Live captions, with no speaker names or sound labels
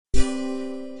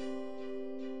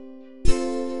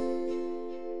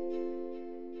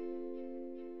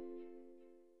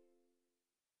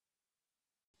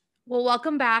Well,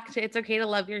 welcome back to It's Okay to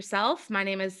Love Yourself. My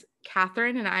name is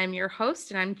Catherine and I'm your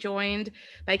host, and I'm joined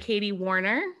by Katie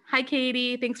Warner. Hi,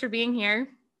 Katie. Thanks for being here.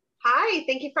 Hi,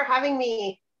 thank you for having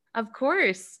me. Of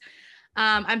course.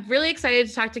 I'm really excited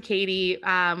to talk to Katie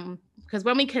because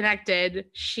when we connected,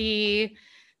 she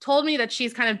told me that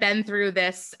she's kind of been through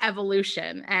this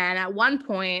evolution, and at one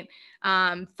point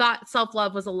thought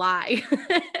self-love was a lie.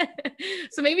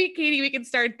 So maybe, Katie, we can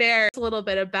start there. A little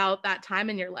bit about that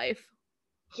time in your life.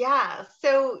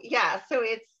 So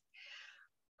it's,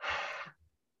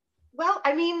 well,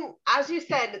 I mean, as you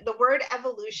said, the word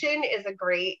evolution is a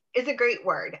great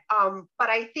word. But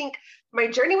I think my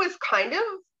journey was kind of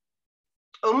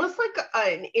almost like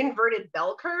an inverted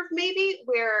bell curve, maybe,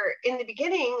 where in the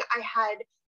beginning I had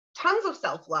tons of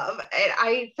self-love and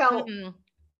I felt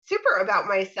super about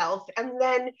myself. And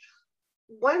then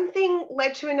one thing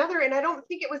led to another, and I don't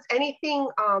think it was anything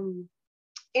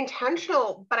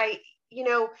intentional, but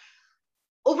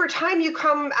over time you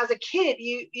come as a kid,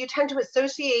 you tend to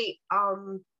associate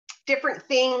different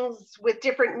things with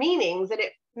different meanings, and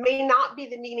it may not be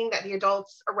the meaning that the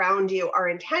adults around you are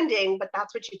intending, but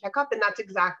that's what you pick up. And that's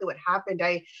exactly what happened.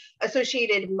 I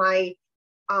associated my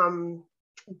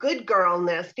good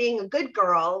girlness, being a good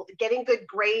girl, getting good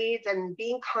grades and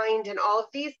being kind and all of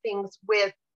these things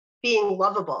with being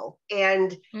lovable.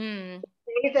 And the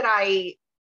way that I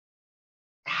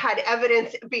had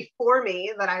evidence before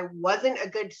me that I wasn't a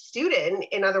good student.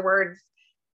 In other words,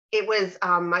 it was,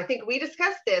 I think we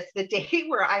discussed this, the day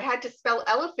where I had to spell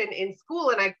elephant in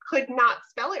school and I could not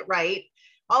spell it right.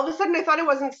 All of a sudden I thought I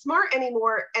wasn't smart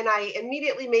anymore. And I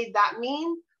immediately made that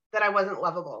mean that I wasn't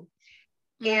lovable.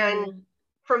 And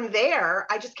from there,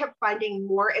 I just kept finding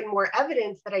more and more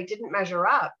evidence that I didn't measure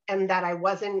up and that I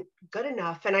wasn't good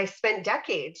enough. And I spent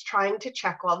decades trying to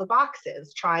check all the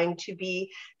boxes, trying to be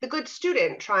the good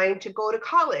student, trying to go to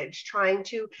college, trying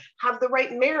to have the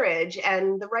right marriage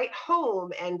and the right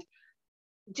home, and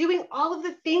doing all of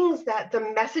the things that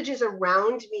the messages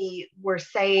around me were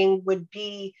saying would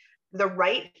be the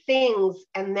right things.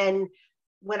 And then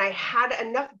when I had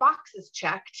enough boxes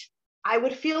checked, I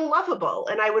would feel lovable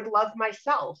and I would love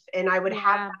myself, and I would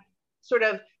have that sort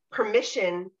of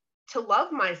permission to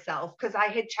love myself because I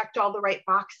had checked all the right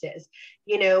boxes,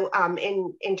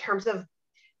 in terms of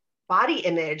body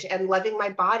image and loving my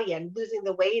body and losing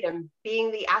the weight and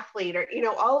being the athlete, or,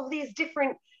 all of these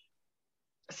different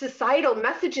societal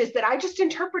messages that I just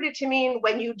interpreted to mean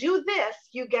when you do this,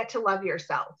 you get to love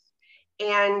yourself.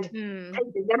 And I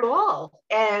did them all.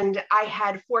 And I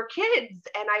had 4 kids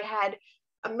and I had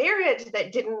a marriage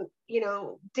that didn't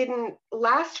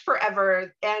last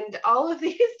forever, and all of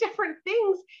these different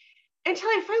things, until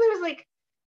I finally was like,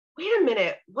 wait a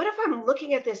minute, what if I'm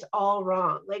looking at this all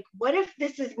wrong? Like, what if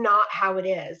this is not how it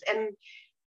is? And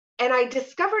I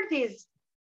discovered these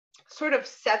sort of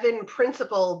 7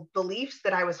 principal beliefs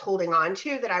that I was holding on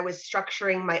to, that I was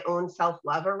structuring my own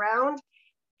self-love around.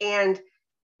 And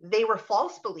they were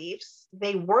false beliefs.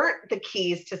 They weren't the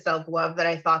keys to self-love that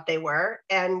I thought they were.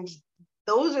 And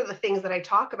those are the things that I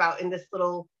talk about in this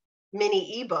little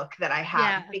mini ebook that I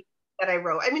have, that I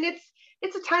wrote. I mean,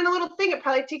 it's a tiny little thing. It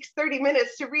probably takes 30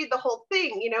 minutes to read the whole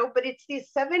thing, but it's these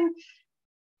 7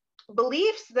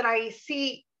 beliefs that I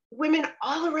see women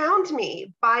all around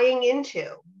me buying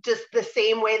into, just the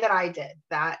same way that I did,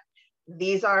 that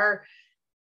these are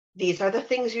the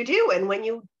things you do. And when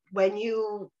you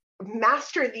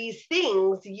master these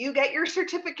things, you get your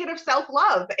certificate of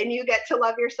self-love and you get to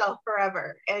love yourself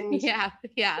forever. And that's how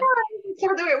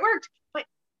it worked. But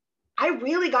I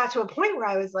really got to a point where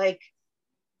I was like,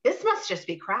 this must just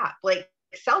be crap. Like,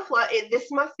 self-love, this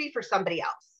must be for somebody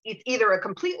else. It's either a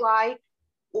complete lie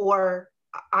or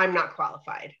I'm not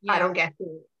qualified. I don't get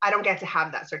to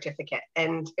have that certificate.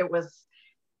 And that's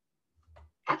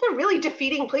a really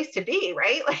defeating place to be,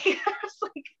 right? Like, I was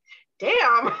like,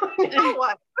 damn, now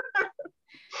what?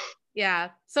 Yeah.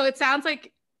 So it sounds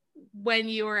like when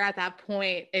you were at that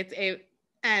point,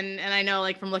 and I know,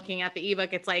 like, from looking at the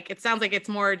ebook, it sounds like it's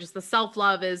more just the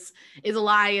self-love is a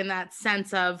lie, in that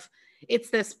sense of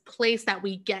it's this place that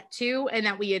we get to and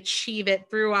that we achieve it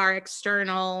through our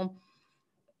external,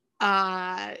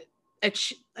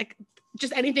 like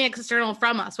just anything external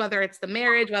from us, whether it's the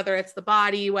marriage, whether it's the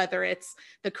body, whether it's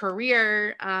the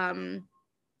career,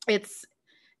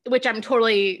 which I'm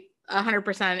totally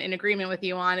 100% in agreement with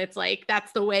you on. It's like,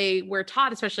 that's the way we're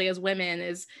taught, especially as women,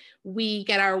 is we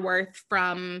get our worth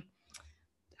from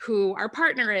who our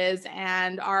partner is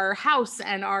and our house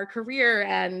and our career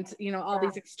and, all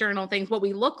these external things, what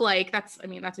we look like. That's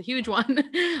a huge one.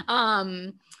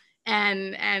 And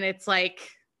it's like,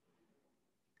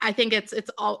 I think it's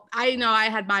all, I know I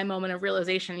had my moment of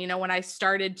realization, you know, when I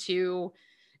started to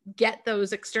get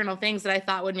those external things that I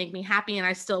thought would make me happy and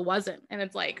I still wasn't. And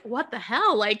it's like, what the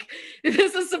hell? Like,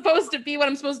 this is supposed to be what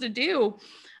I'm supposed to do.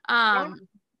 Yeah.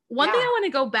 One thing I want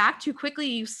to go back to quickly,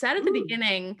 you said at the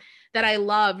beginning that I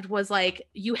loved was like,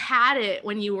 you had it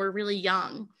when you were really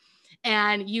young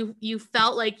and you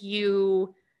felt like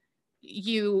you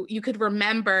could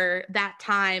remember that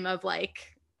time of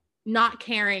like not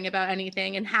caring about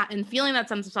anything and feeling that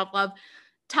sense of self-love.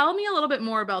 Tell me a little bit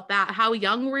more about that. How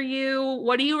young were you?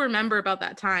 What do you remember about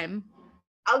that time?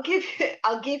 I'll give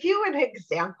you an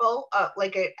example of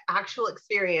like an actual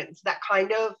experience that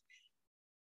kind of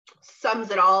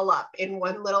sums it all up in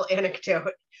one little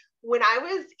anecdote. When I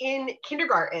was in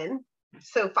kindergarten,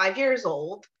 so 5 years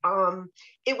old,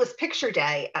 it was picture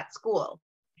day at school.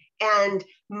 And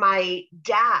my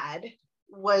dad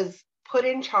was put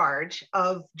in charge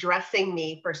of dressing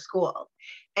me for school.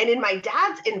 And in my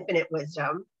dad's infinite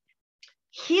wisdom,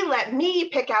 he let me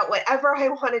pick out whatever I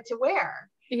wanted to wear.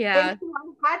 Yeah. And so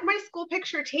I had my school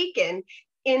picture taken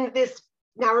in this.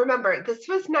 Now remember, this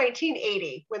was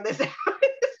 1980 when this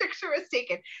picture was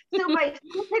taken. So my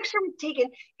school picture was taken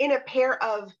in a pair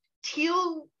of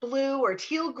teal blue or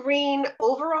teal green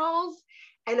overalls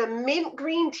and a mint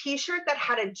green t-shirt that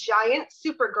had a giant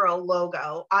Supergirl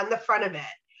logo on the front of it.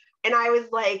 And I was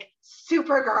like,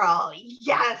 Supergirl,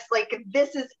 yes, like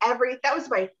this is that was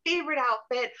my favorite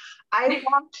outfit. I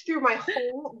walked through my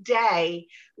whole day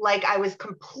like I was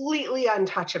completely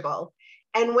untouchable.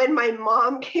 And when my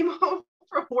mom came home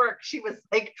from work, she was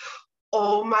like,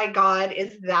 oh my God,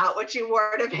 is that what you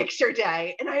wore to picture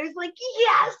day? And I was like,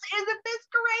 yes, isn't this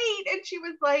great? And she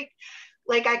was like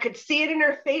I could see it in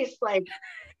her face, like,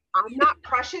 I'm not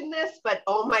crushing this, but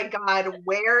oh my God,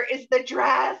 where is the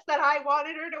dress that I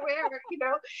wanted her to wear? You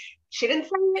know, she didn't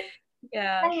say it.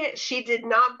 Yeah. She did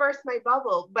not burst my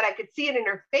bubble, but I could see it in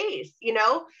her face, you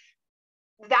know,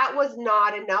 that was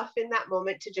not enough in that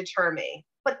moment to deter me.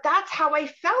 But that's how I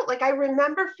felt. Like I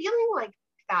remember feeling like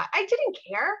that. I didn't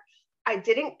care. I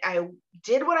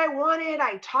did what I wanted.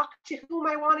 I talked to whom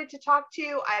I wanted to talk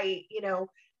to. I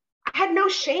had no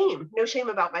shame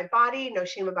about my body, no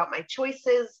shame about my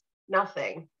choices,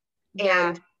 nothing. Yeah.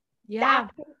 And Yeah.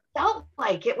 that's what it felt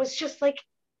like. It was just like,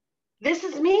 this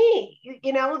is me,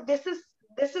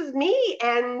 this is me.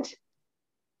 And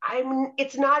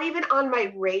it's not even on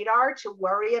my radar to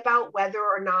worry about whether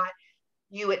or not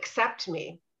you accept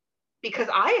me, because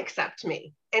I accept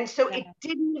me. And so it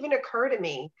didn't even occur to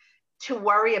me to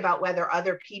worry about whether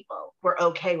other people were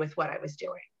okay with what I was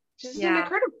doing. It just didn't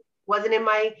occur to me.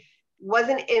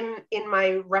 Wasn't in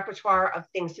my repertoire of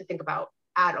things to think about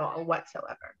at all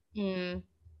whatsoever.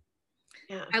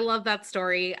 Yeah. I love that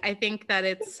story. I think that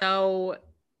it's so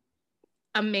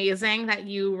amazing that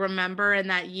you remember and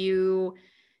that you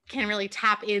can really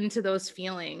tap into those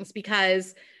feelings,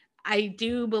 because I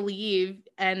do believe,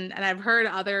 and I've heard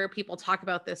other people talk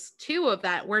about this too, of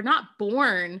that we're not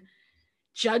born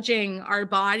judging our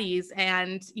bodies.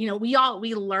 And, you know, we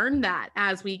learn that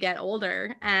as we get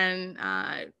older. And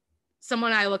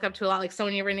someone I look up to a lot, like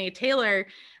Sonia Renee Taylor,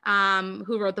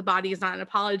 who wrote The Body Is Not an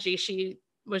Apology. She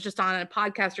was just on a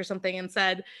podcast or something and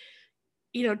said,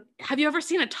 you know, have you ever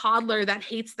seen a toddler that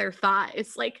hates their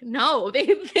thighs? Like, no,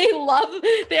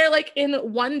 they're like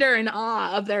in wonder and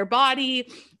awe of their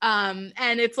body. And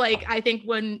it's like, I think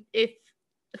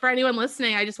for anyone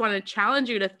listening, I just want to challenge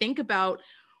you to think about,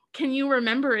 can you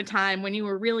remember a time when you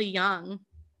were really young?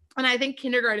 And I think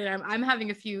kindergarten, I'm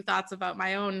having a few thoughts about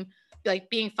my own, like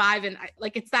being 5, and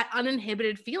like, it's that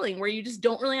uninhibited feeling where you just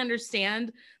don't really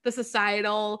understand the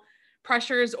societal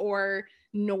pressures or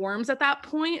norms at that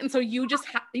point. And so you just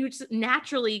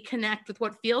naturally connect with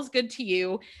what feels good to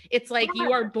you. It's like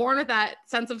you are born with that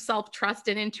sense of self-trust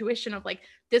and intuition of like,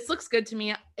 this looks good to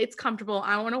me. It's comfortable.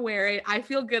 I want to wear it. I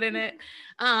feel good in it.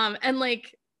 And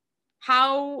like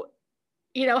how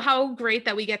great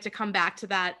that we get to come back to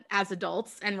that as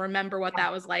adults and remember what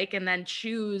that was like, and then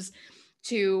choose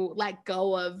to let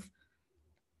go of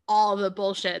all the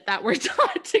bullshit that we're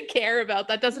taught to care about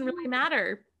that doesn't really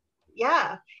matter.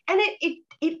 Yeah. And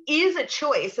it is a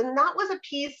choice. And that was a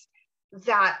piece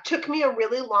that took me a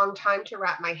really long time to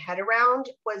wrap my head around,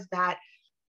 was that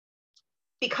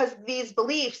because these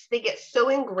beliefs, they get so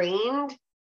ingrained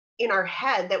in our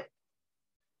head that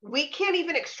we can't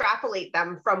even extrapolate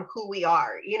them from who we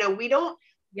are. You know, we don't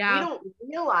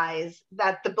realize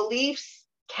that the beliefs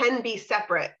can be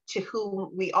separate to who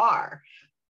we are.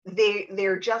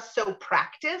 They're just so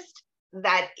practiced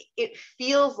that it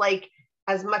feels like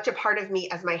as much a part of me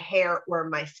as my hair or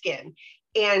my skin.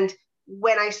 And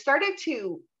when I started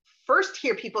to first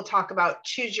hear people talk about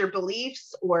choose your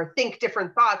beliefs or think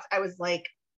different thoughts, I was like,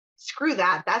 screw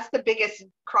that. That's the biggest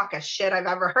crock of shit I've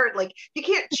ever heard. Like, you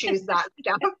can't choose that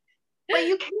stuff, but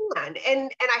you can. And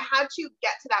I had to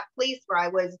get to that place where I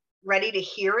was ready to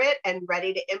hear it and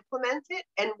ready to implement it.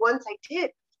 And once I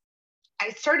did, I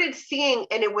started seeing,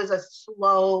 and it was a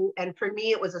slow, and for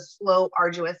me, it was a slow,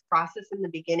 arduous process in the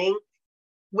beginning,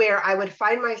 where I would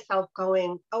find myself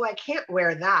going, oh, I can't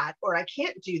wear that, or I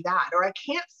can't do that, or I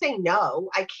can't say no,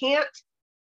 I can't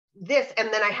this.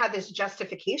 And then I had this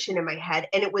justification in my head,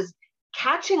 and it was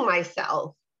catching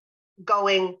myself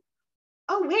going,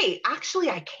 oh, wait, actually,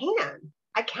 I can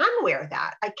wear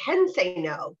that. I can say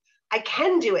no. I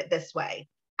can do it this way.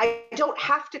 I don't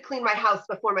have to clean my house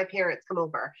before my parents come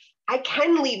over. I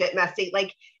can leave it messy.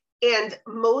 Like, and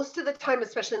most of the time,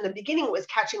 especially in the beginning, it was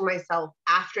catching myself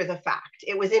after the fact.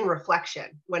 It was in reflection.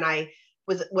 When I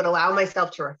would allow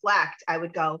myself to reflect, I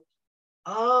would go,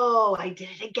 oh, I did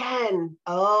it again.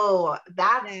 Oh,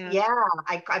 that's,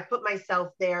 I put myself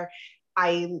there.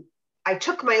 I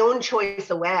took my own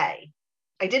choice away.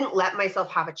 I didn't let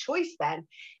myself have a choice then.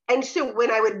 And so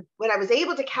when I was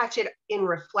able to catch it in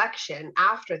reflection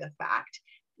after the fact,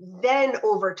 then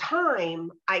over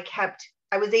time, I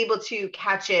was able to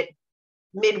catch it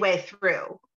midway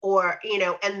through, or,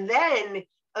 and then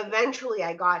eventually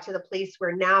I got to the place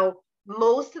where now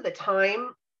most of the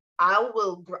time I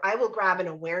will grab an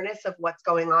awareness of what's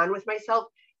going on with myself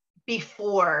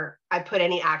before I put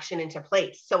any action into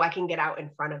place, so I can get out in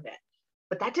front of it.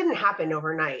 But that didn't happen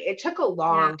overnight. It took a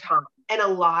long time and a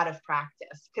lot of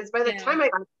practice, because by the time I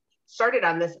got started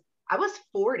on this, I was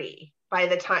 40 by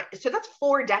the time. So that's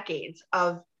 4 decades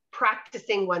of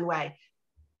practicing one way.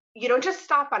 You don't just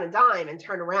stop on a dime and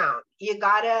turn around. You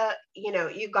gotta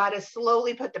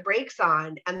slowly put the brakes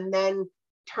on and then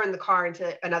turn the car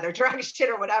into another direction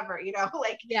or whatever,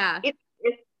 like,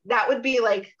 that would be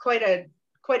like quite a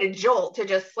jolt to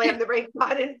just slam the brake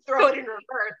on and throw it in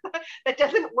reverse. That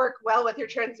doesn't work well with your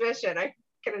transmission, I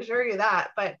can assure you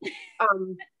that. But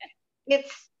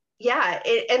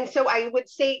and so I would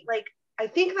say, like, I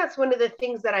think that's one of the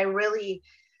things that I really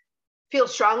feel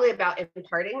strongly about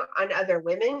imparting on other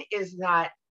women, is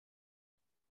that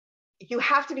you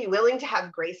have to be willing to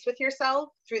have grace with yourself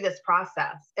through this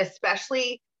process,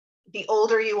 especially the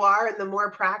older you are and the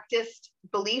more practiced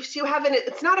beliefs you have. And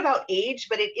it's not about age,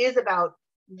 but it is about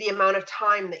the amount of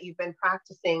time that you've been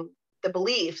practicing the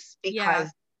beliefs, because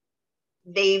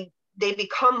they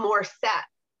become more set.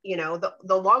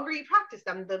 The longer you practice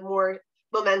them, the more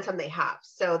momentum they have.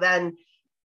 So then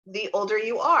the older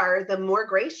you are, the more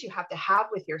grace you have to have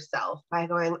with yourself by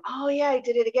going, oh yeah, I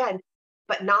did it again,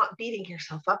 but not beating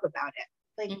yourself up about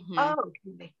it. Like, oh,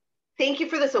 thank you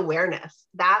for this awareness.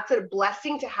 That's a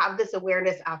blessing to have this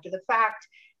awareness after the fact.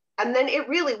 And then it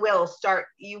really will start,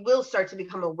 you will start to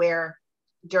become aware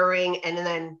during and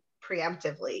then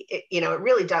preemptively. It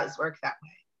really does work that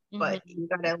way, but you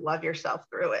gotta love yourself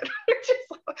through it. It's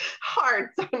just hard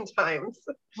sometimes.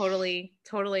 Totally.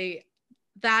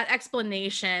 That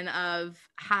explanation of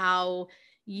how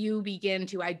you begin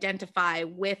to identify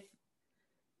with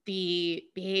the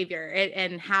behavior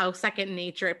and how second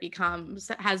nature it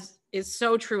becomes is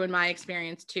so true in my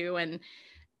experience too. And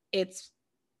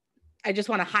I just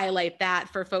want to highlight that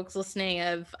for folks listening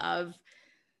of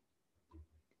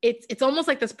it's almost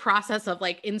like this process of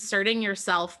like inserting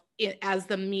yourself as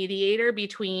the mediator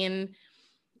between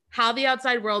how the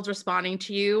outside world's responding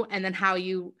to you and then how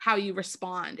you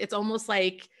respond. It's almost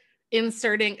like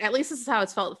inserting, at least this is how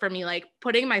it's felt for me, like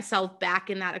putting myself back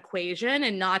in that equation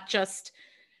and not just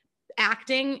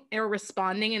acting or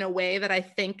responding in a way that I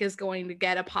think is going to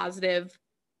get a positive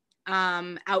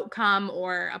outcome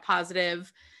or a positive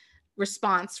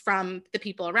response from the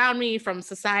people around me, from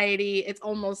society. It's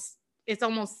almost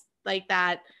like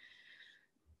that,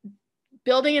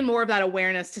 building in more of that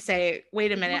awareness to say,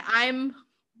 wait a minute, I'm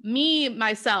me,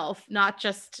 myself, not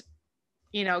just,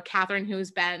 Catherine, who's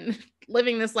been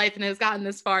living this life and has gotten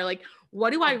this far. Like,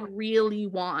 what do I really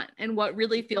want and what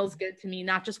really feels good to me?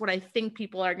 Not just what I think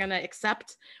people are going to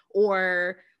accept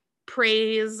or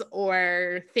praise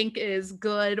or think is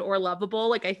good or lovable.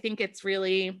 Like, I think it's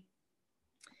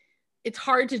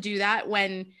hard to do that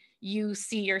when you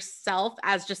see yourself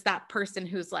as just that person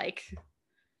who's like,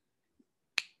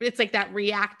 it's like that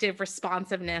reactive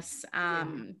responsiveness.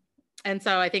 And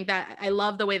so I think that I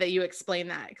love the way that you explain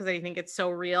that, because I think it's so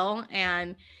real,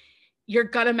 and you're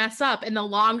gonna mess up. And the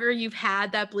longer you've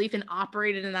had that belief and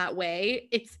operated in that way,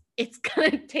 it's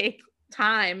gonna take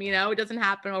time, it doesn't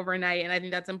happen overnight. And I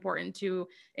think that's important to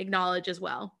acknowledge as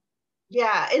well.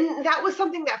 Yeah. And that was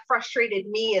something that frustrated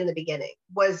me in the beginning,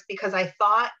 was because I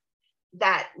thought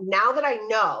that now that I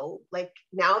know, like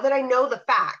now that I know the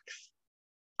facts,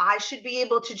 I should be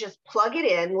able to just plug it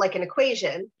in like an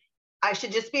equation. I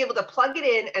should just be able to plug it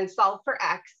in and solve for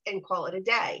X and call it a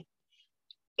day.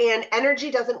 And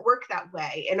energy doesn't work that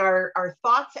way. And our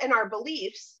thoughts and our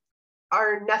beliefs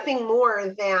are nothing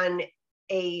more than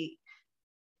a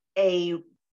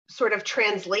sort of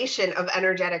translation of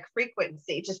energetic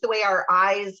frequency, just the way our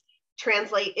eyes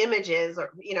translate images,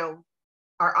 or, you know,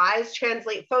 our eyes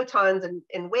translate photons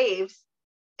and waves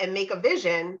and make a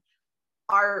vision.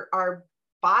 Our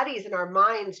bodies and our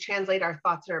minds translate our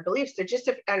thoughts and our beliefs. They're just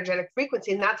an energetic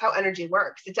frequency, and that's how energy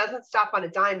works. It doesn't stop on a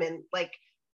dime and like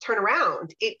turn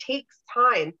around. It takes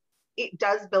time. It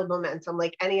does build momentum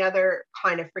like any other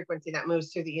kind of frequency that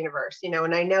moves through the universe, you know.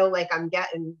 And I know, like, I'm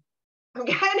getting out there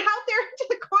into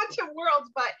the quantum world,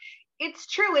 but it's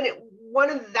true. And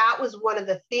that was one of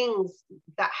the things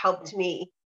that helped me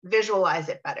visualize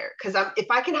it better. Because if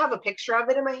I can have a picture of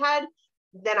it in my head,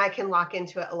 then I can lock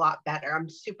into it a lot better. I'm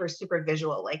super, super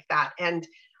visual like that. And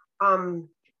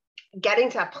getting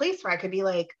to that place where I could be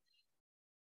like,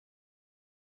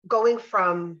 going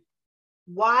from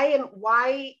I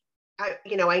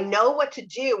know what to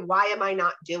do. Why am I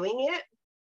not doing it?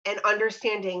 And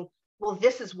understanding, well,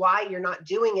 this is why you're not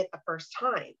doing it the first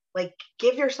time. Like,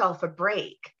 give yourself a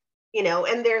break, you know.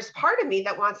 And there's part of me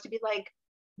that wants to be like,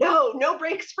 no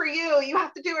breaks for you. You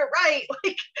have to do it right.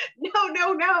 Like,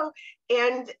 no.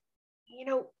 And, you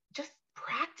know, just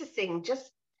practicing,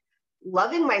 just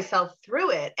loving myself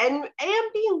through it, and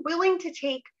being willing to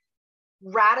take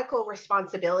radical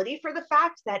responsibility for the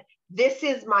fact that this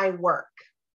is my work.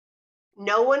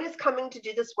 No one is coming to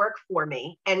do this work for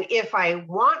me. And if I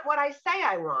want what I say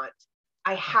I want,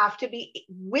 I have to be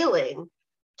willing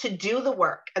to do the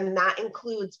work. And that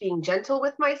includes being gentle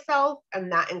with myself.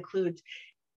 And that includes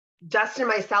dusting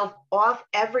myself off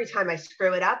every time I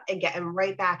screw it up and getting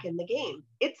right back in the game.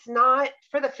 It's not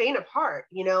for the faint of heart.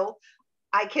 You know,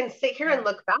 I can sit here and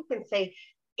look back and say,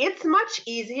 it's much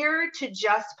easier to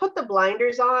just put the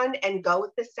blinders on and go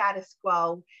with the status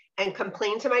quo and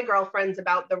complain to my girlfriends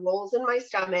about the rolls in my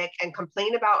stomach, and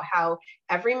complain about how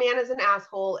every man is an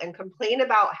asshole, and complain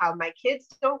about how my kids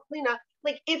don't clean up.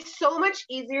 Like, it's so much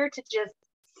easier to just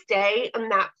stay in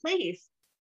that place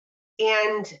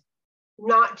and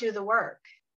not do the work.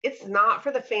 It's not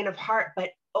for the faint of heart,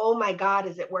 but oh my God,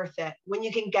 is it worth it? When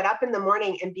you can get up in the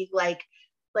morning and be like,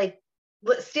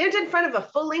 stand in front of a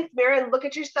full-length mirror and look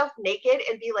at yourself naked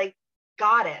and be like,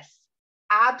 goddess,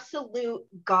 absolute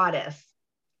goddess.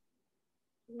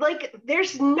 Like,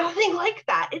 there's nothing like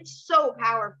that. It's so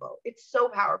powerful. It's so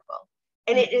powerful.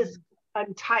 And it is an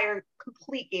entire,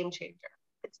 complete game changer.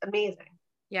 It's amazing.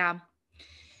 Yeah.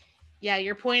 Yeah.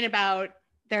 Your point about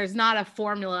there's not a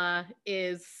formula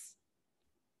is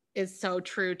so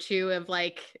true too, of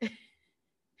like,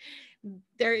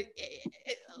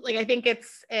 I think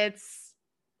it's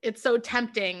so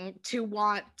tempting to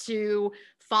want to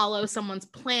follow someone's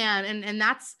plan. And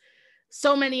that's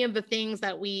so many of the things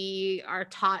that we are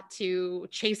taught to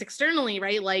chase externally,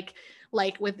 right? Like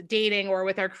with dating or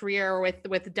with our career or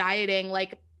with dieting,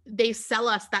 like they sell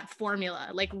us that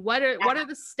formula. Like, what are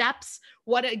the steps?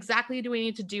 What exactly do we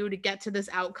need to do to get to this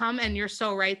outcome? And you're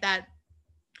so right that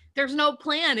there's no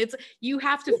plan. You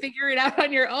have to figure it out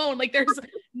on your own. Like, there's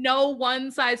no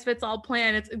one size fits all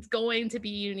plan. It's going to be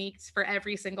unique for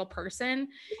every single person.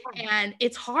 And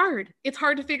it's hard. It's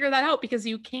hard to figure that out because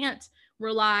you can't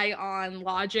rely on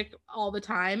logic all the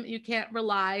time. You can't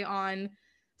rely on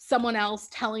someone else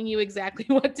telling you exactly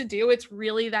what to do. It's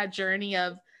really that journey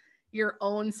of your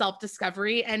own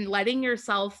self-discovery and letting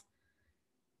yourself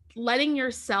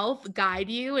guide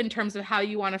you in terms of how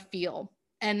you want to feel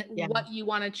and what you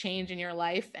want to change in your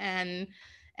life. And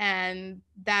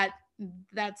that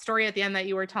story at the end that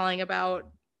you were telling about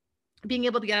being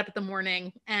able to get up in the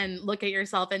morning and look at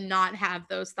yourself and not have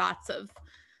those thoughts of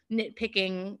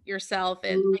nitpicking yourself.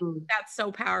 And that's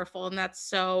so powerful. And that's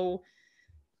the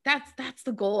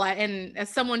goal. And as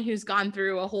someone who's gone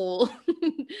through a whole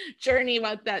journey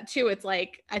about that too, it's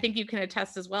like, I think you can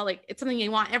attest as well. Like, it's something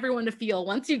you want everyone to feel.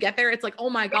 Once you get there, it's like, oh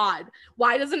my God,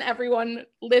 why doesn't everyone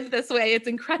live this way? It's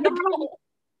incredible.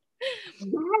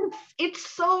 Yes, it's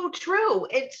so true.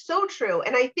 It's so true.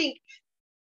 And I think,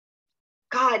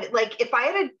 God, like, if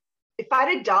I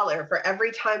had a dollar for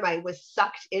every time I was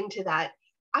sucked into that,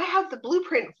 I have the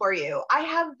blueprint for you.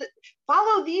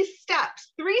 Follow these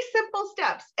steps, 3 simple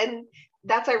steps. And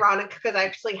that's ironic because I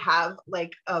actually have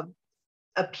like a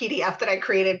PDF that I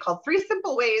created called 3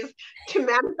 Simple Ways to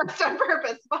Manifest on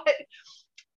Purpose. But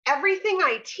everything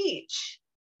I teach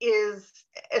is,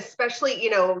 especially, you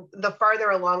know, the farther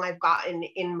along I've gotten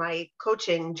in my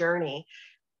coaching journey,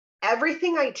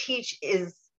 everything I teach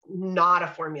is not a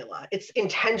formula. It's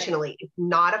intentionally, it's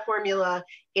not a formula.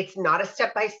 It's not a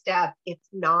step-by-step. It's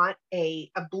not a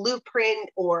blueprint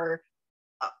or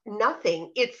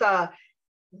nothing. It's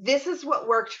this is what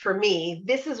worked for me.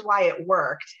 This is why it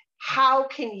worked. How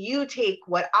can you take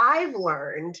what I've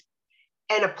learned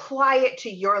and apply it to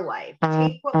your life?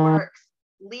 Take what works,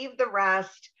 leave the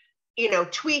rest,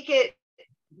 tweak it,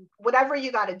 whatever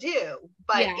you got to do.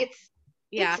 But it's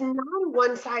not a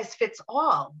one size fits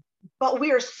all. But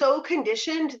we are so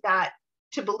conditioned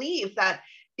to believe that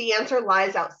the answer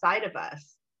lies outside of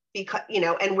us, because,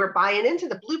 and we're buying into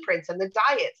the blueprints and the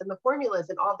diets and the formulas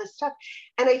and all this stuff.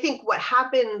 And I think what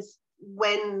happens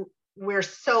when we're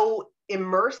so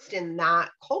immersed in that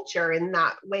culture, in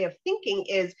that way of thinking,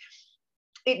 is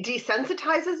it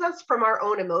desensitizes us from our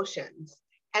own emotions.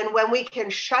 And when we can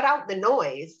shut out the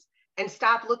noise and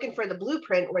stop looking for the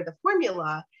blueprint or the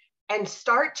formula and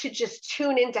start to just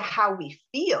tune into how we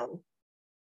feel,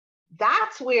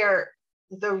 that's where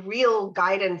the real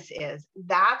guidance is.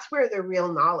 That's where the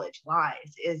real knowledge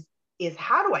lies, is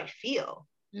how do I feel?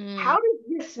 How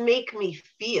does this make me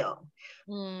feel?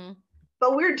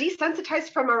 But we're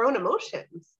desensitized from our own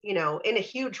emotions, in a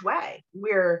huge way.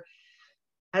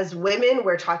 As women,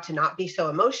 we're taught to not be so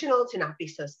emotional, to not be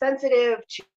so sensitive,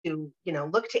 to,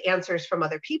 look to answers from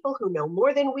other people who know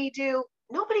more than we do.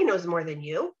 Nobody knows more than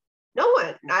you. No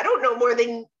one. I don't know more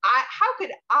than how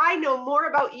could I know more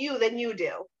about you than you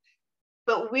do?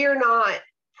 But we're not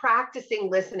practicing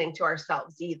listening to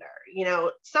ourselves either.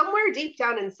 Somewhere deep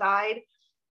down inside,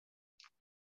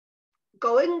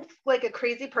 going like a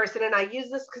crazy person, and I use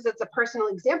this because it's a personal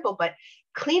example, but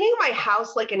cleaning my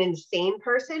house like an insane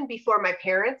person before my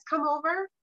parents come over,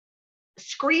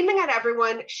 screaming at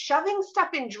everyone, shoving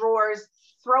stuff in drawers,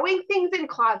 throwing things in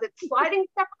closets, sliding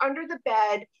stuff under the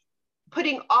bed,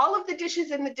 putting all of the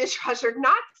dishes in the dishwasher,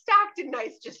 not stacked and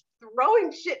nice, just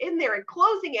throwing shit in there and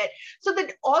closing it so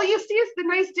that all you see is the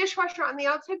nice dishwasher on the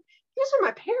outside. These are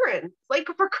my parents, like,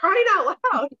 for crying out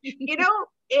loud,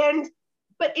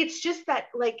 but it's just that,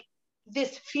 like,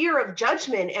 this fear of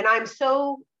judgment. And I'm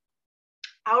so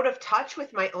out of touch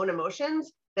with my own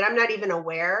emotions that I'm not even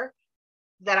aware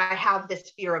that I have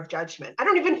this fear of judgment. I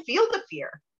don't even feel the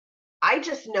fear. I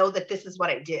just know that this is what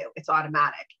I do. It's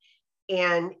automatic.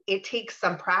 And it takes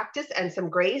some practice and some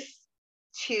grace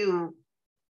to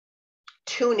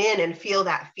tune in and feel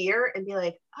that fear and be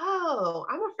like, oh,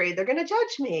 I'm afraid they're going to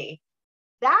judge me.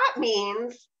 That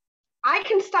means I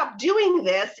can stop doing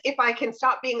this if I can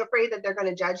stop being afraid that they're going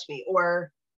to judge me,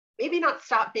 or maybe not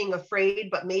stop being afraid,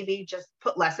 but maybe just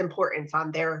put less importance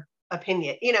on their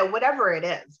opinion, whatever it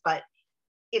is. But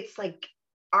it's like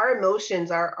our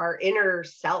emotions, our inner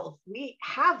self, we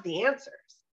have the answers.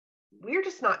 We're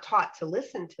just not taught to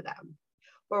listen to them,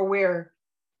 or we're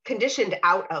conditioned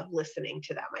out of listening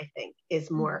to them, I think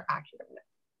is more accurate.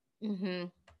 Mm-hmm.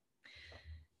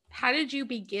 How did you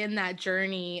begin that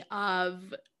journey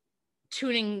of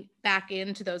tuning back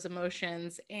into those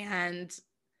emotions and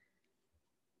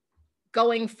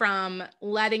going from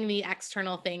letting the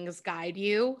external things guide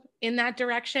you in that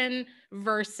direction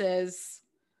versus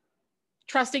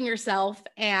trusting yourself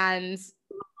and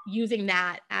using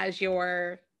that as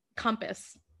your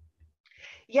compass?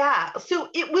 Yeah. So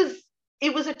there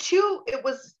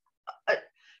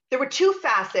were two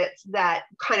facets that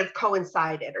kind of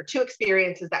coincided, or two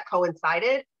experiences that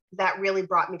coincided, that really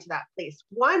brought me to that place.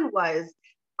 One was,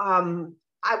 I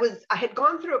had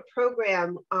gone through a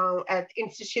program at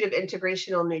Institute of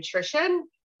Integrative Nutrition,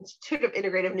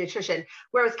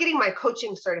 where I was getting my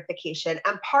coaching certification.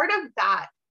 And part of that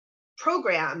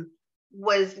program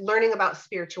was learning about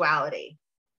spirituality.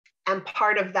 And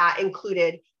part of that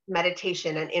included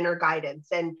meditation and inner guidance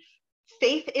and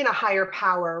faith in a higher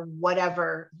power,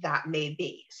 whatever that may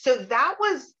be. So that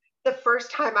was the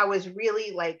first time I was really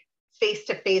like face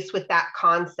to face with that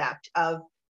concept of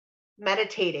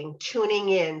meditating, tuning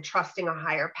in, trusting a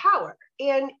higher power.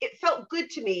 And it felt good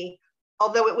to me,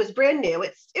 although it was brand new,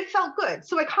 it felt good.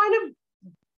 So I kind of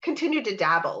continued to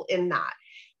dabble in that.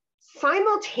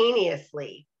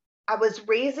 Simultaneously, I was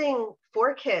raising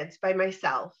 4 kids by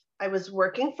myself. I was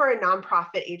working for a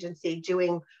nonprofit agency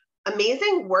doing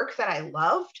amazing work that I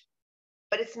loved,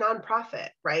 but it's nonprofit,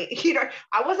 right?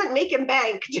 I wasn't making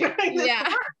bank doing this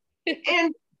work.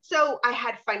 And so I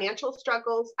had financial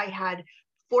struggles. I had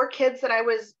 4 kids that I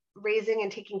was raising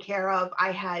and taking care of.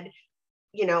 I had,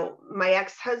 my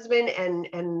ex-husband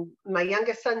and my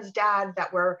youngest son's dad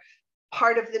that were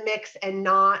part of the mix and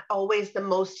not always the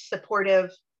most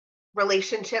supportive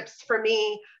relationships for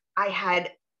me. I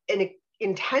had an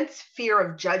intense fear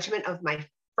of judgment of my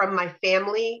from my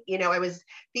family. You know, I was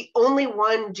the only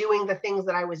one doing the things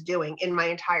that I was doing in my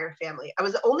entire family. I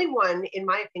was the only one, in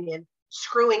my opinion,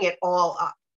 screwing it all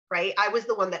up, right? I was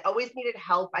the one that always needed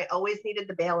help. I always needed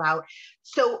the bailout.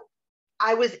 So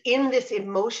I was in this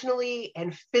emotionally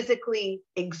and physically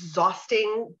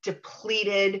exhausting,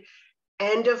 depleted,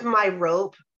 end of my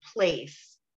rope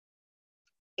place.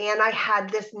 And I had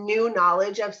this new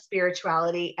knowledge of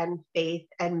spirituality and faith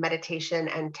and meditation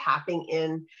and tapping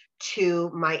in to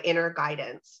my inner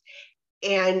guidance.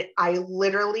 And I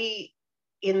literally,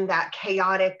 in that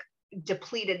chaotic,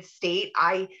 depleted state,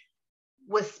 I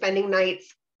was spending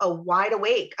nights wide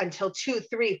awake until 2,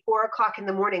 3, 4 o'clock in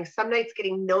the morning, some nights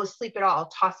getting no sleep at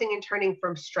all, tossing and turning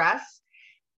from stress.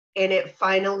 And it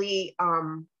finally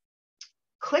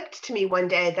clicked to me one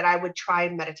day that I would try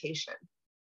meditation.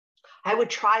 I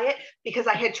would try it because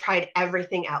I had tried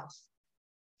everything else.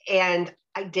 And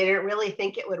I didn't really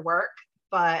think it would work,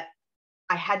 but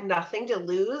I had nothing to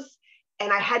lose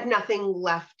and I had nothing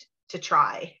left to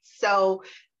try. So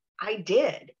I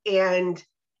did. And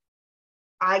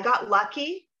I got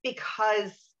lucky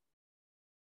because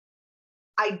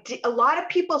a lot of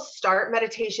people start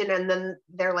meditation and then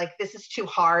they're like, this is too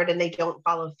hard, and they don't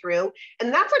follow through.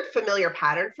 And that's a familiar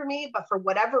pattern for me. But for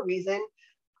whatever reason,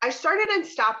 I started and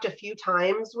stopped a few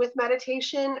times with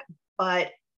meditation, but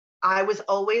I was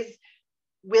always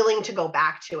willing to go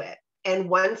back to it. And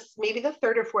once, maybe the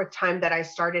third or fourth time that I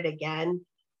started again,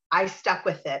 I stuck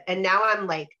with it. And now I'm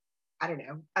like, I don't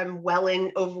know, I'm well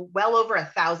over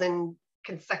 1,000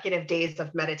 consecutive days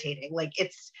of meditating. Like,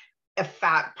 it's a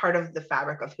part of the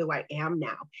fabric of who I am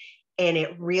now. And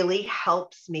it really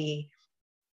helps me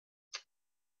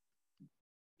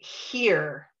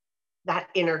hear that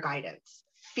inner guidance,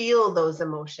 feel those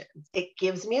emotions. It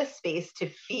gives me a space to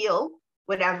feel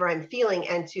whatever I'm feeling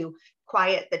and to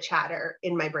quiet the chatter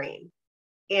in my brain.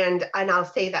 And I'll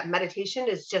say that meditation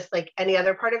is just like any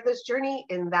other part of this journey,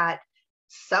 in that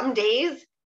some days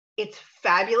it's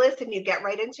fabulous and you get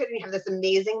right into it and you have this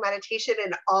amazing meditation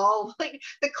and all like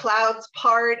the clouds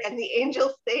part and the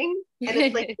angels sing and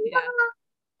it's like, yeah.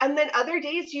 And then other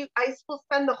days I will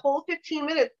spend the whole 15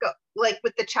 minutes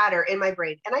with the chatter in my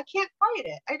brain, and I can't quiet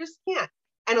it. I just can't.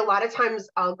 And a lot of times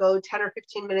I'll go 10 or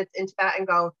 15 minutes into that and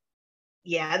go,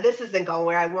 yeah, this isn't going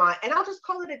where I want. And I'll just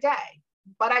call it a day.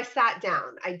 But I sat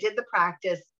down, I did the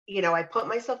practice, I put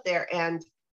myself there, and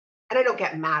I don't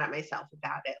get mad at myself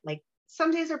about it. Like,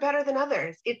 some days are better than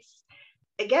others. It's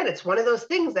one of those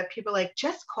things that people are like,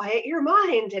 just quiet your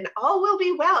mind and all will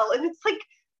be well. And it's like,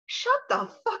 shut the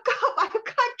fuck up. I've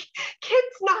got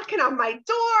kids knocking on my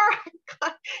door. I've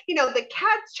got, the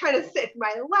cat's trying to sit in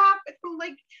my lap. And I'm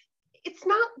like,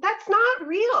 that's not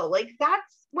real. Like,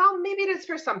 maybe it is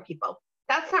for some people.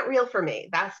 That's not real for me.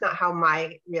 That's not how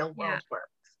my real world works.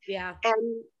 Yeah.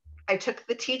 And I took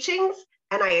the teachings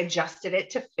and I adjusted it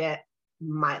to fit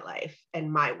my life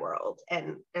and my world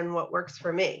and what works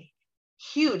for me.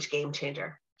 Huge game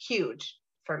changer. Huge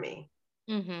for me.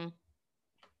 Mm-hmm.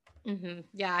 Mm-hmm.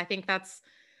 Yeah, I think that's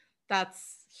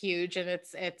huge. And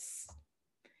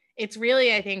it's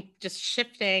really, I think, just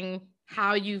shifting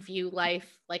how you view life,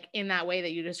 like in that way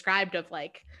that you described, of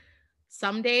like,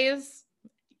 some days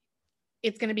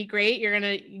it's going to be great. You're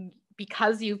going to,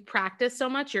 because you've practiced so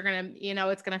much, you're going to,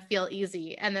 it's going to feel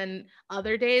easy. And then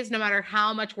other days, no matter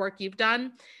how much work you've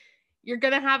done, you're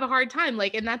going to have a hard time.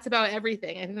 Like, and that's about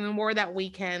everything. And the more that we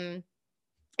can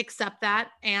accept that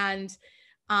and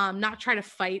not try to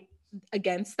fight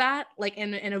against that, like,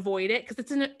 and avoid it,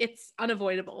 because it's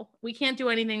unavoidable. We can't do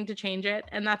anything to change it,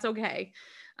 and that's okay.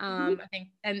 I think,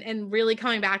 and really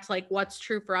coming back to like what's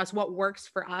true for us, what works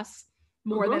for us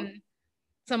more than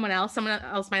someone else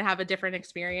might have a different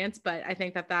experience, but I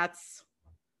think that's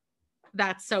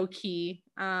so key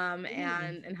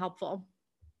and helpful.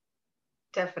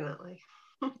 Definitely.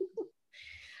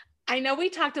 I know we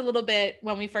talked a little bit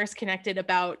when we first connected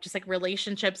about just like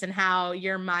relationships and how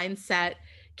your mindset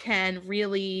can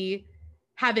really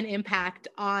have an impact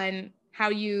on how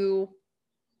you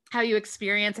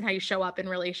experience and how you show up in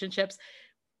relationships.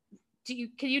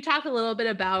 Can you talk a little bit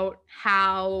about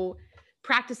how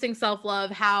practicing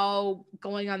self-love, how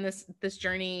going on this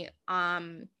journey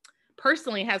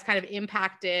personally has kind of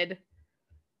impacted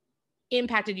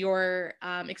your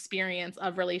experience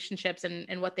of relationships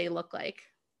and what they look like?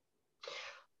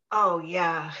 Oh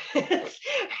yeah.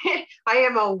 I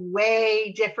am a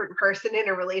way different person in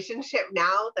a relationship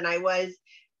now than I was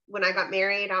when I got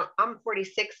married. I'm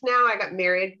 46 now. I got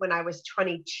married when I was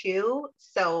 22.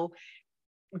 So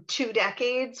 2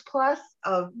 decades plus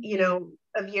of,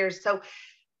 of years. So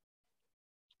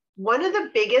one of the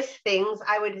biggest things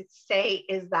I would say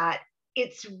is that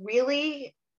it's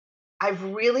really I've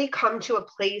really come to a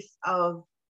place of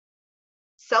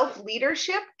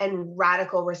self-leadership and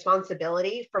radical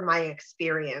responsibility for my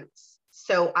experience.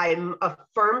 So I'm a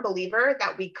firm believer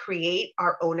that we create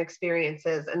our own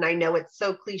experiences. And I know it's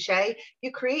so cliche,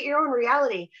 you create your own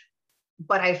reality,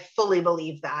 but I fully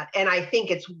believe that. And I think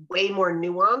it's way more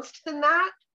nuanced than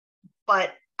that.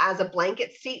 But as a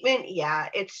blanket statement, yeah,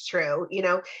 it's true, you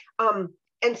know?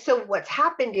 And so what's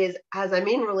happened is, as I'm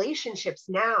in relationships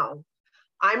now,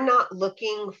 I'm not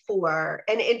looking for,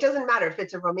 and it doesn't matter if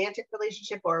it's a romantic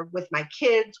relationship or with my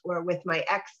kids or with my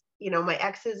ex, you know, my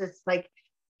exes, it's like,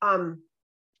 I'm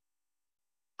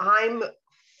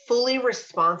fully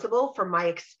responsible for my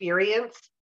experience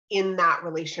in that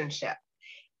relationship.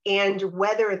 And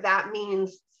whether that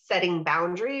means setting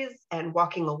boundaries and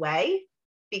walking away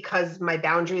because my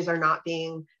boundaries are not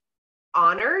being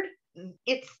honored,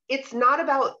 it's not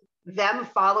about them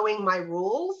following my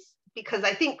rules, because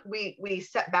I think we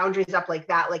set boundaries up like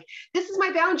that, like, this is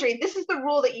my boundary, this is the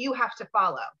rule that you have to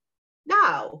follow.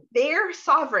 No, they're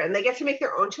sovereign, they get to make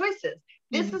their own choices.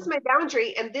 This is my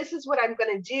boundary, and this is what I'm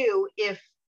going to do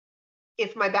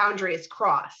if my boundary is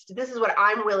crossed. This is what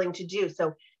I'm willing to do.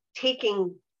 So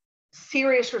taking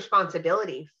serious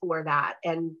responsibility for that,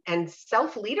 and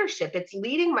self-leadership, it's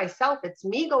leading myself, it's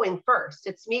me going first,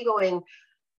 it's me going,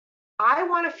 I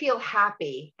want to feel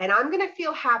happy, and I'm going to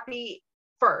feel happy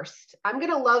first. I'm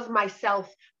going to love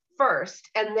myself first,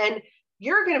 and then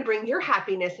you're going to bring your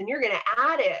happiness and you're going to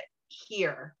add it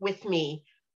here with me.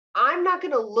 I'm not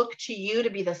going to look to you to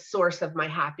be the source of my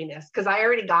happiness, because I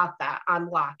already got that on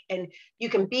lock, and you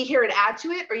can be here and add to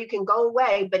it, or you can go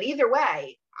away, but either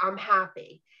way, I'm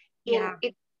happy. Yeah.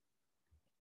 And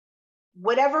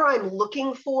whatever I'm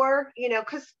looking for, you know,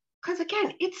 because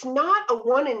again, it's not a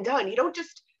one and done. You don't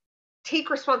just take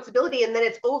responsibility and then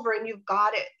it's over and you've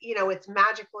got it, you know, it's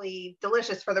magically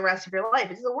delicious for the rest of your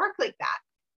life. It doesn't work like that,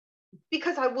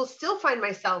 because I will still find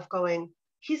myself going,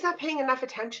 he's not paying enough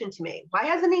attention to me. Why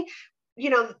hasn't he, you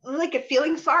know, like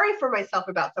feeling sorry for myself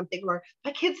about something, or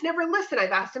my kids never listen.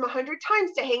 I've asked them 100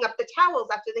 times to hang up the towels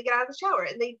after they get out of the shower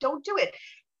and they don't do it.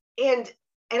 And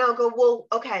I'll go, well,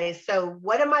 okay, so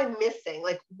what am I missing?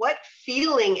 Like, what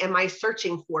feeling am I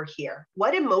searching for here?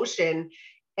 What emotion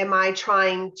am I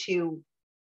trying to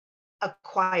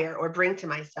acquire or bring to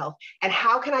myself? And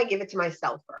how can I give it to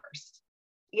myself first?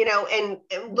 You know, and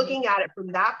looking at it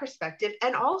from that perspective,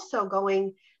 and also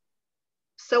going,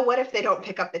 so what if they don't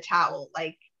pick up the towel?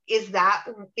 Like, is that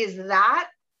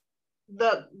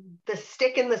the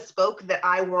stick in the spoke that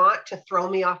I want to throw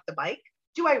me off the bike?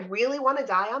 Do I really want to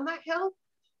die on that hill?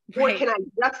 Right. Or can I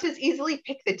just as easily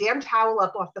pick the damn towel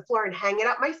up off the floor and hang it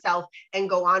up myself and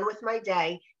go on with my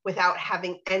day without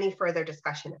having any further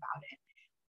discussion about it?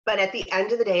 But at the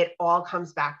end of the day, it all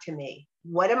comes back to me.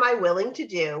 What am I willing to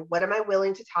do? What am I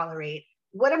willing to tolerate?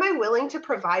 What am I willing to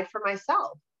provide for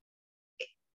myself?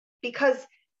 Because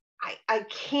I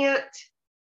can't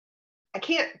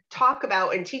talk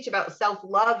about and teach about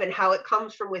self-love and how it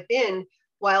comes from within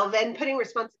while then putting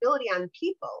responsibility on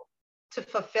people to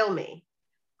fulfill me.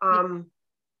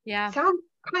 Yeah. Sounds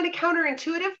kind of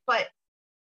counterintuitive, but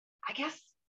I guess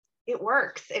it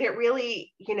works. And it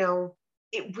really, you know,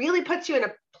 it really puts you in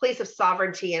a place of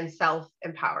sovereignty and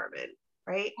self-empowerment,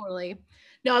 right? Totally.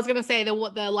 No, I was going to say the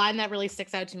line that really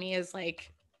sticks out to me is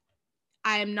like,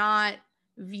 I am not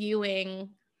viewing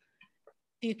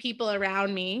the people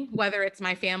around me, whether it's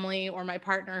my family or my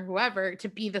partner, whoever, to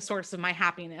be the source of my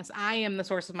happiness. I am the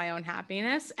source of my own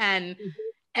happiness, and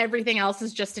everything else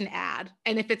is just an ad.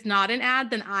 And if it's not an ad,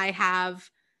 then I have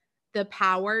the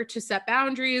power to set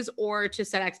boundaries or to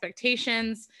set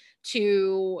expectations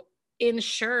to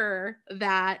ensure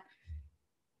that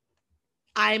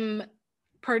I'm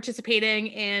participating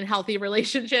in healthy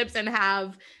relationships and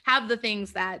have the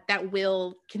things that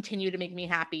will continue to make me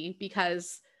happy,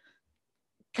 because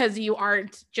you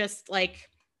aren't just like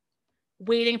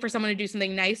waiting for someone to do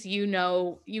something nice. You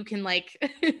know, you can like,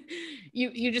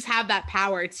 you just have that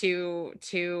power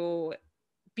to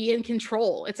be in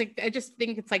control. It's like, I just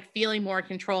think it's like feeling more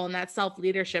control, and that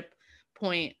self-leadership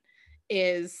point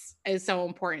is so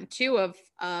important too,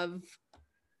 of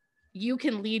you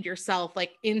can lead yourself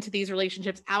like into these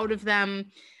relationships, out of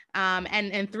them,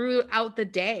 and throughout the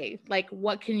day. Like,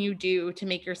 what can you do to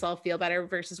make yourself feel better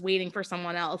versus waiting for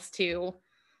someone else to,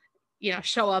 you know,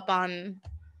 show up on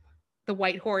the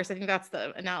white horse. I think that's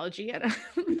the analogy.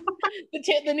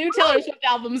 The new Taylor Swift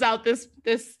album's out this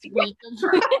week.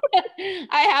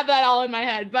 I have that all in my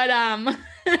head, but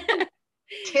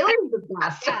Taylor's the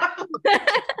best.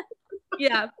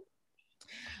 Yeah.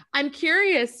 I'm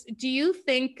curious, do you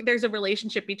think there's a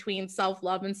relationship between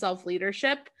self-love and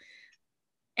self-leadership?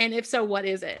 And if so, what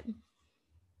is it?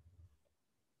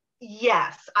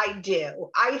 Yes, I do.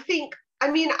 I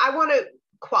want to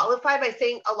qualify by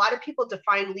saying a lot of people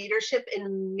define leadership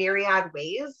in myriad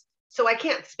ways. So I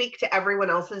can't speak to everyone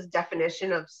else's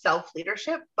definition of self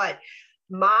leadership, but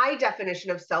my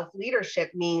definition of self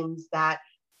leadership means that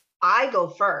I go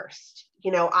first.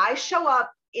 I show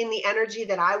up in the energy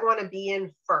that I want to be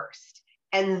in first.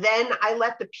 And then I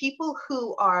let the people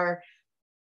who are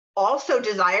also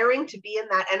desiring to be in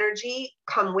that energy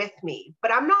come with me.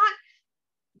 But I'm not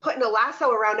putting a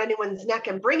lasso around anyone's neck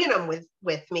and bringing them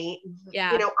with me.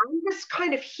 Yeah. I'm just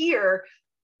kind of here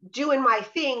doing my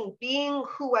thing, being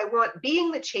who I want,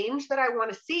 being the change that I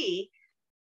want to see,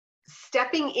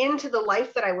 stepping into the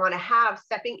life that I want to have,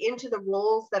 stepping into the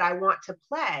roles that I want to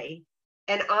play.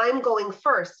 And I'm going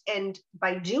first. And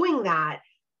by doing that,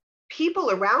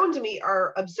 people around me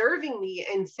are observing me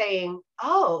and saying,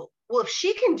 oh, well, if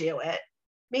she can do it,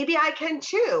 maybe I can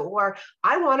too. Or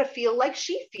I want to feel like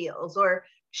she feels, or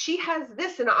she has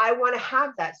this and I want to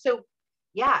have that. So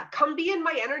yeah, come be in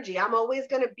my energy. I'm always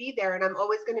going to be there, and I'm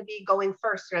always going to be going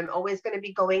first, and I'm always going to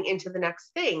be going into the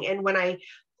next thing. And when I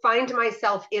find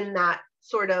myself in that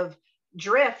sort of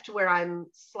drift where I'm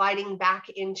sliding back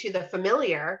into the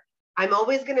familiar, I'm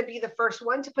always going to be the first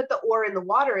one to put the oar in the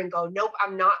water and go, nope,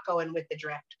 I'm not going with the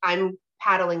drift. I'm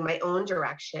paddling my own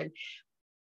direction.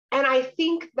 And I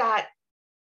think that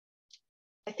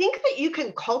you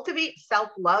can cultivate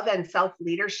self-love and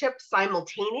self-leadership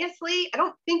simultaneously. I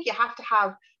don't think you have to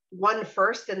have one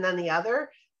first and then the other.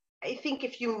 I think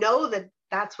if you know that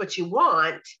that's what you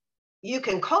want, you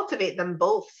can cultivate them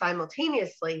both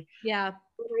simultaneously. Yeah.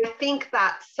 I think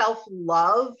that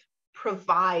self-love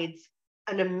provides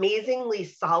an amazingly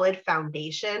solid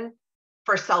foundation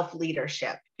for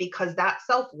self-leadership, because that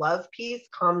self-love piece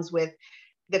comes with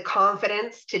the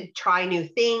confidence to try new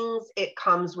things. It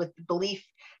comes with the belief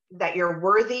that you're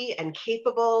worthy and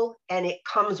capable. And it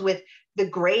comes with the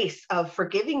grace of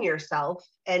forgiving yourself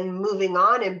and moving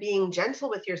on and being gentle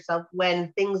with yourself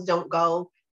when things don't go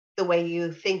the way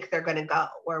you think they're going to go,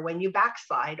 or when you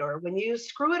backslide, or when you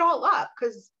screw it all up,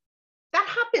 because that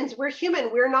happens. We're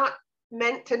human. We're not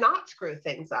meant to not screw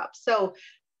things up. So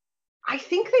I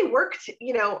think they worked,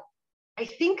 I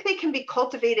think they can be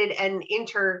cultivated and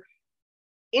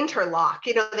interlock,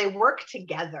 they work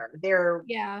together. They're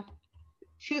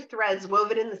two threads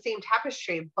woven in the same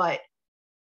tapestry, but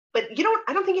I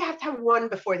don't think you have to have one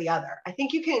before the other. I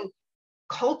think you can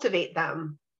cultivate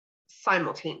them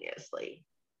simultaneously,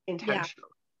 intentionally.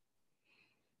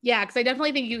 Yeah, because I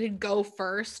definitely think you could go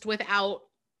first without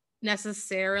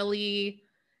necessarily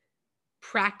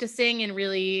practicing and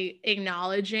really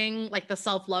acknowledging like the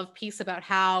self-love piece about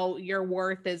how your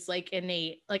worth is like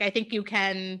innate. Like I think you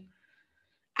can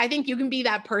be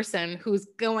that person who's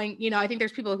going, I think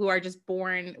there's people who are just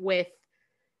born with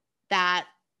that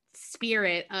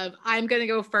spirit of I'm going to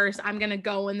go first. I'm going to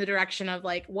go in the direction of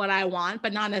like what I want,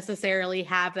 but not necessarily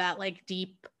have that like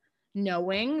deep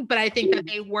knowing. But I think that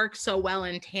they work so well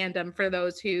in tandem for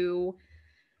those who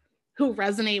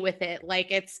resonate with it.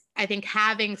 Like I think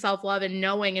having self-love and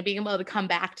knowing and being able to come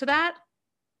back to that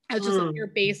as just like your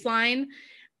baseline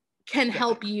can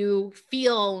help you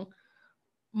feel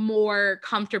more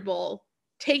comfortable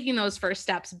taking those first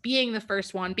steps, being the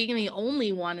first one, being the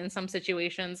only one in some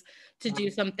situations to do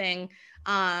something.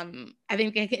 I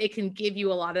think it can give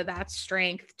you a lot of that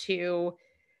strength to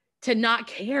not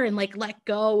care and like let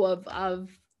go of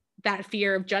that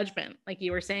fear of judgment, like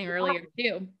you were saying earlier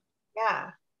too. Yeah.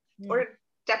 Or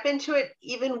step into it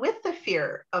even with the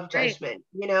fear of judgment,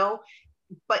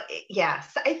 But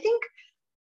yes, I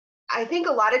think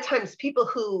a lot of times people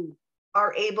who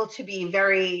are able to be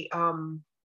very, I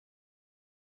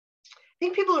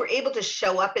think people who are able to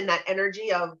show up in that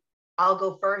energy of, I'll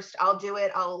go first, I'll do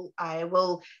it, I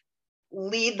will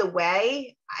lead the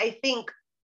way. I think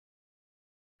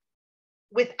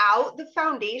without the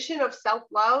foundation of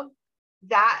self-love,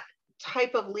 that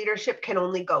type of leadership can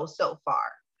only go so far.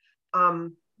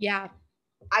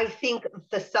 I think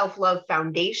the self-love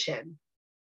foundation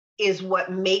is what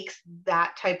makes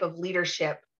that type of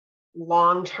leadership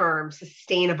long-term,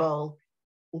 sustainable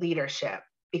leadership,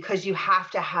 because you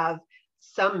have to have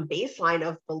some baseline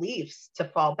of beliefs to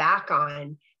fall back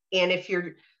on. And if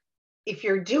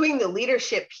you're doing the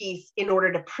leadership piece in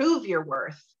order to prove your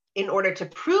worth, in order to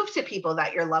prove to people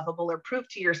that you're lovable, or prove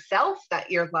to yourself that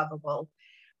you're lovable,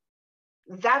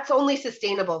 that's only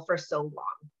sustainable for so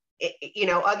long.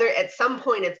 At some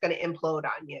point it's going to implode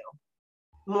on you,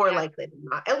 more likely than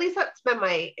not. At least that's been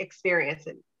my experience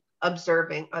in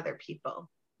observing other people.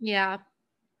 Yeah.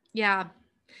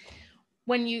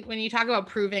 When you talk about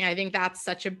proving, I think that's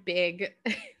such a big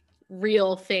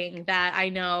real thing that I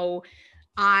know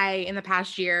I, in the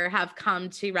past year, have come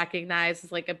to recognize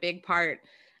as like a big part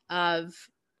of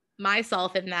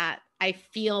myself, in that I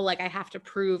feel like I have to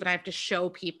prove and I have to show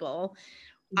people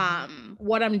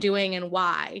what I'm doing and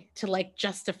why, to like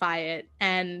justify it.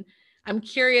 And I'm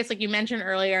curious, like you mentioned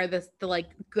earlier, the like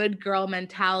good girl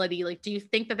mentality. Like, do you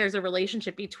think that there's a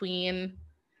relationship between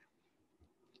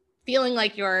feeling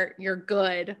like you're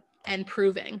good and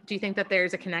proving? Do you think that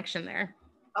there's a connection there?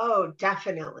 Oh,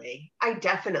 definitely. I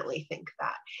definitely think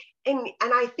that. And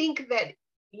I think that,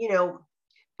 you know,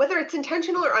 whether it's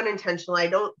intentional or unintentional, I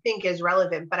don't think is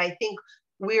relevant, but I think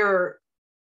we're,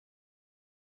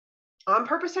 on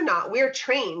purpose or not, we're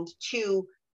trained to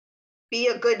be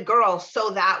a good girl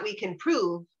so that we can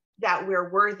prove that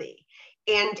we're worthy.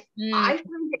 And I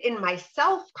find it in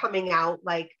myself coming out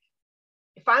like,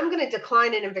 if I'm going to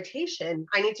decline an invitation,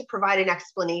 I need to provide an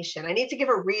explanation. I need to give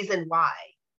a reason why,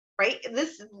 right?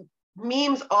 This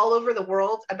memes all over the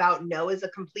world about no is a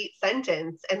complete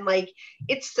sentence. And like,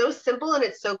 it's so simple and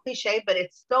it's so cliche, but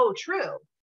it's so true.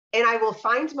 And I will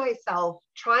find myself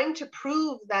trying to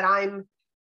prove that I'm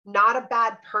not a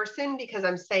bad person because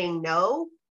I'm saying no,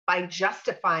 by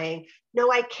justifying,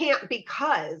 no, I can't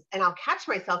because, and I'll catch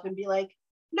myself and be like,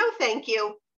 no, thank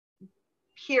you,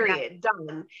 Yeah. period,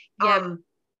 done. Yeah.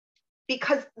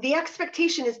 Because the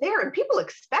expectation is there and people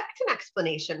expect an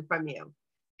explanation from you.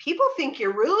 People think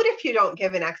you're rude if you don't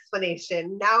give an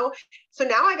explanation. So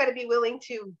now I got to be willing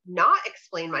to not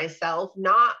explain myself,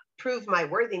 not prove my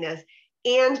worthiness,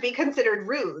 and be considered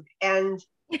rude. And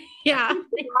Yeah. a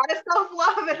lot of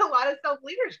self-love and a lot of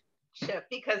self-leadership,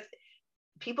 because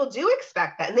people do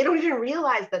expect that and they don't even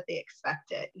realize that they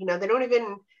expect it. You know, they don't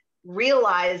even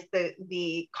realize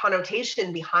the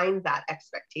connotation behind that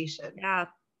expectation. Yeah.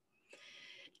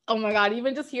 Oh my God,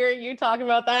 even just hearing you talk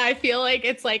about that, I feel like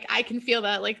it's like I can feel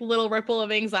that like little ripple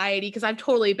of anxiety, because I've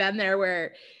totally been there,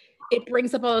 where it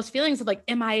brings up all those feelings of like,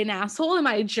 am I an asshole? Am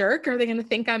I a jerk? Are they going to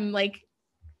think I'm like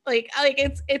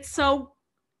it's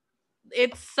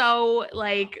so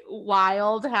like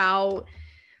wild how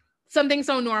something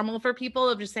so normal for people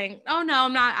of just saying, oh no,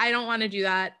 I'm not, I don't want to do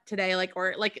that today. Like,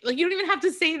 or like you don't even have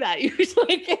to say that. You're just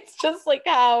like, it's just like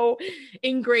how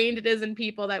ingrained it is in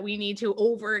people that we need to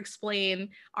over explain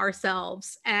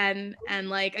ourselves. And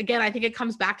like, again, I think it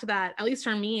comes back to that. At least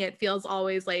for me, it feels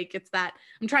always like it's that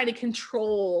I'm trying to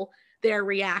control their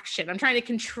reaction. I'm trying to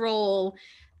control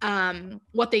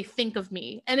what they think of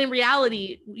me. And in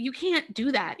reality, you can't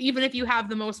do that. Even if you have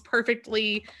the most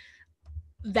perfectly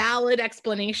valid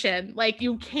explanation, like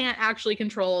you can't actually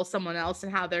control someone else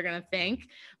and how they're going to think.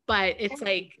 But it's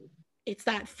like, it's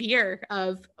that fear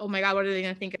of, oh my God, what are they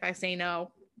going to think if I say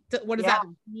no? What does that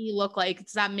make me look like?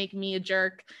 Does that make me a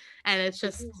jerk? And it's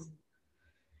just,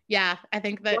 yeah, I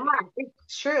think that. Yeah,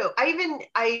 it's true.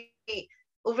 I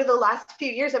over the last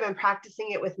few years, I've been practicing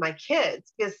it with my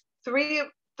kids, because three of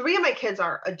my kids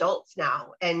are adults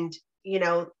now. And, you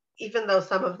know, even though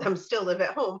some of them still live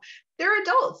at home, they're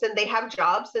adults and they have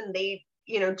jobs and they,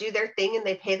 you know, do their thing and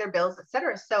they pay their bills,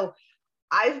 etc. So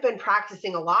I've been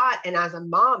practicing a lot. And as a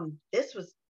mom, this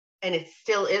was, and it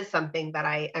still is something that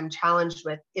I am challenged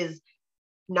with, is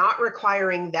not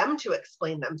requiring them to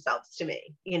explain themselves to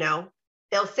me. You know,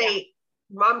 they'll say,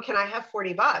 Mom, can I have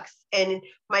 $40? And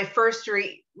my first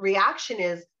reaction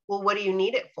is, well, what do you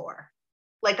need it for?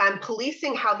 Like, I'm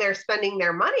policing how they're spending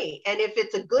their money. And if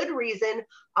it's a good reason,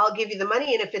 I'll give you the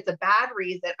money. And if it's a bad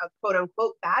reason, a quote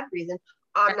unquote bad reason,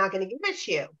 I'm not going to give it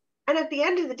to you. And at the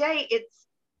end of the day,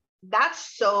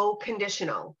 that's so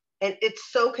conditional. And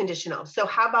it's so conditional. So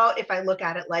how about if I look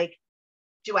at it like,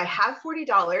 do I have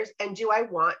 $40 and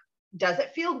does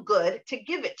it feel good to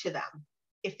give it to them?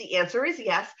 If the answer is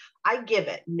yes, I give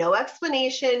it. No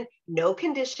explanation, no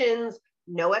conditions,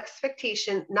 no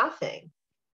expectation, nothing.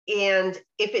 And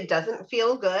if it doesn't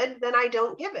feel good, then I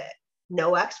don't give it.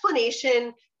 No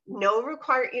explanation, no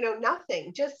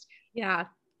nothing. Just, Yeah.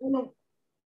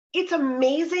 It's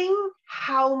amazing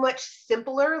how much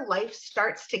simpler life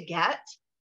starts to get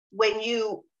when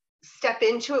you step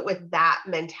into it with that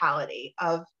mentality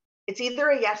of, it's either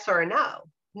a yes or a no.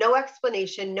 No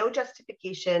explanation, no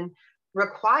justification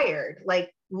required.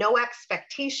 Like, no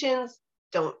expectations.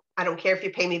 I don't care if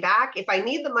you pay me back. If I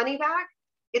need the money back,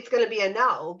 it's going to be a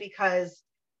no, because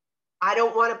I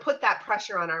don't want to put that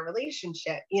pressure on our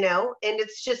relationship, you know? And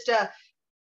it's just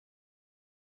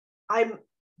I'm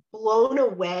blown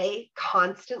away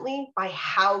constantly by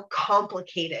how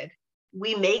complicated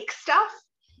we make stuff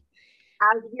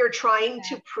as we're trying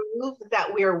to prove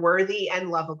that we're worthy and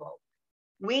lovable.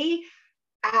 We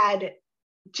add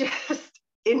just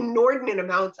inordinate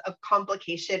amounts of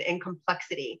complication and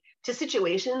complexity to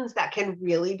situations that can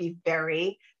really be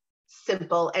very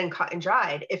simple and cut and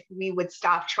dried if we would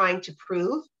stop trying to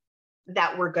prove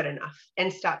that we're good enough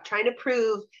and stop trying to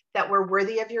prove that we're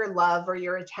worthy of your love or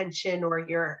your attention or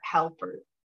your help or,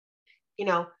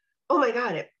 oh my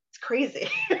God, it's crazy.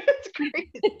 It's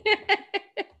crazy.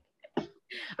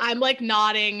 I'm like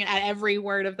nodding at every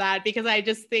word of that because I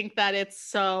just think that it's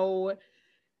so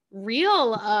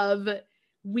real of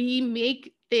we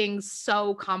make things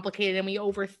so complicated and we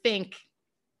overthink.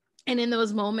 And in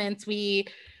those moments, we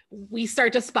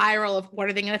start to spiral of what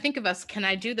are they going to think of us? Can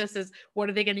I do this? What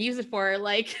are they going to use it for?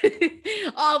 Like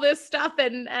all this stuff.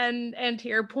 And to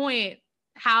your point,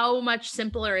 how much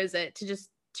simpler is it to just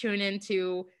tune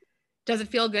into, does it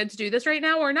feel good to do this right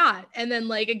now or not? And then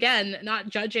like, again, not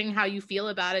judging how you feel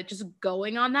about it, just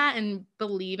going on that and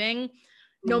believing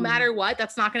no matter what,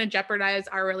 that's not going to jeopardize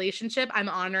our relationship. I'm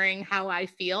honoring how I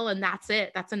feel and that's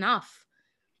it. That's enough.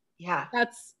 Yeah.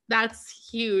 That's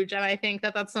huge. And I think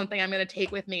that that's something I'm going to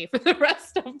take with me for the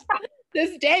rest of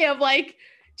this day of like,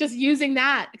 just using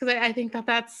that because I think that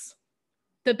that's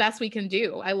the best we can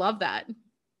do. I love that.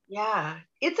 Yeah,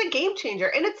 it's a game changer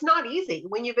and it's not easy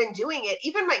when you've been doing it.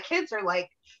 Even my kids are like,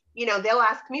 they'll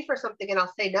ask me for something and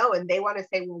I'll say no. And they want to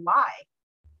say, well, why?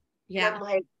 Yeah. And I'm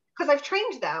like, because I've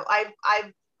trained them. I've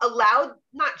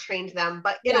not trained them,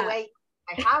 but in a way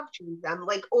I have trained them.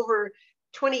 Like over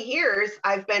 20 years,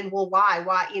 I've been, well, why?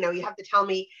 You have to tell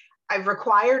me. I've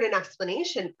required an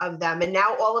explanation of them. And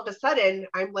now all of a sudden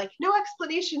I'm like, no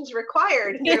explanations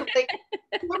required. And they're like,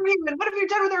 what have you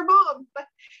done with our mom? But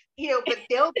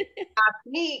they'll ask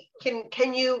me,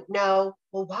 can you know,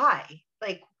 well, why?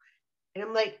 Like, and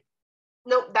I'm like,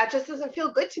 no, that just doesn't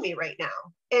feel good to me right now.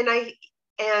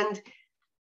 And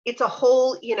it's a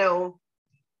whole,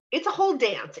 it's a whole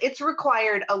dance. It's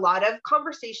required a lot of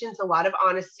conversations, a lot of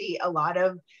honesty, a lot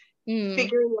of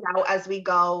figuring it out as we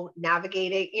go,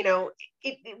 navigating,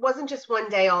 it wasn't just one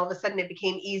day, all of a sudden it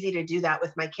became easy to do that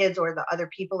with my kids or the other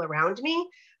people around me.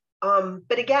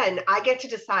 But again, I get to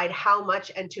decide how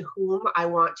much and to whom I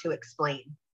want to explain.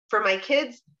 For my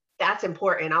kids, that's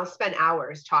important. I'll spend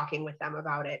hours talking with them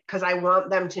about it because I want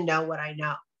them to know what I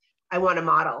know. I want to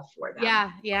model for them.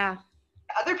 Yeah.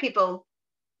 Other people,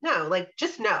 no, like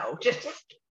just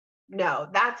no,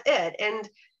 that's it. And,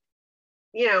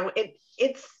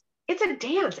 it's a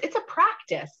dance. It's a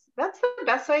practice. That's the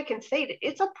best way I can say it.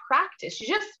 It's a practice. You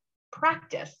just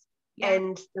practice. Yeah.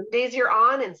 And some days you're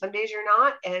on and some days you're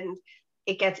not. And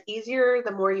it gets easier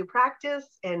the more you practice.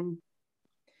 And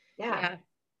yeah.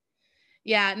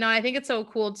 No, I think it's so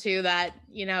cool too that,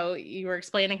 you were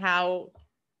explaining how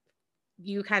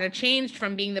you kind of changed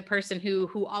from being the person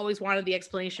who always wanted the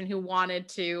explanation, who wanted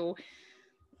to,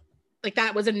 like,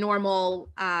 that was a normal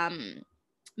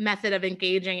method of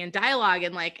engaging in dialogue.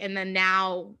 And then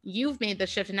now you've made the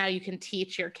shift and now you can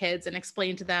teach your kids and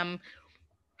explain to them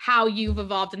how you've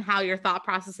evolved and how your thought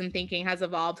process and thinking has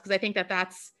evolved. Because I think that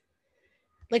that's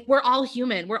like, we're all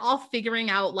human. We're all figuring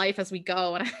out life as we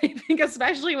go. And I think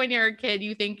especially when you're a kid,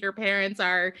 you think your parents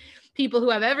are people who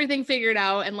have everything figured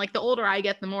out. And like the older I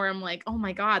get, the more I'm like, oh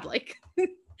my God, like,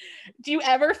 do you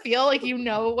ever feel like you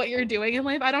know what you're doing in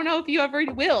life? I don't know if you ever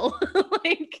will.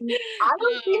 Like, I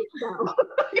don't think so.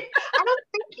 I don't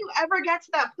think you ever get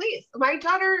to that place.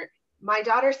 My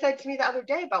daughter said to me the other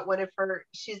day about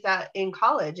she's in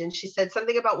college, and she said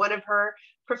something about one of her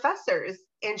professors,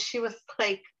 and she was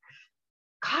like,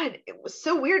 God, it was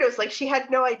so weird. It was like she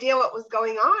had no idea what was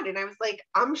going on. And I was like,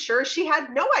 I'm sure she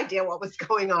had no idea what was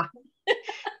going on.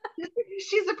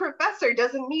 She's a professor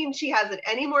doesn't mean she has it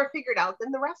any more figured out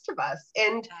than the rest of us.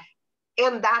 And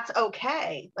that's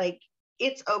okay. Like,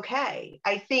 it's okay.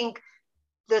 I think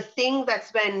the thing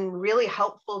that's been really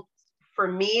helpful for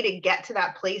me to get to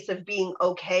that place of being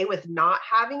okay with not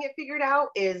having it figured out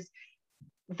is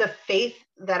the faith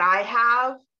that I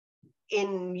have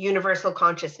in universal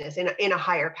consciousness, in a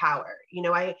higher power.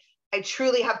 I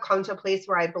truly have come to a place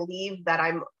where I believe that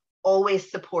I'm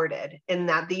always supported and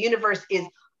that the universe is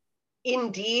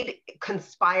indeed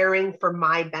conspiring for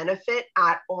my benefit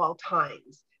at all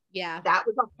times. Yeah. That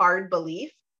was a hard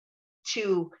belief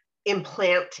to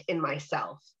implant in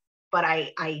myself, but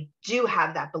I do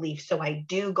have that belief. So I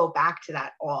do go back to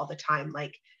that all the time.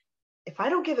 Like, if I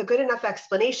don't give a good enough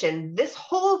explanation, this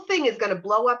whole thing is going to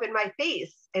blow up in my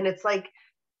face. And it's like,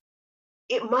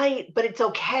 it might, but it's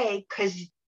okay because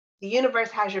the universe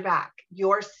has your back.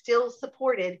 You're still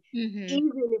supported,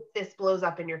 even if this blows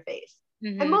up in your face.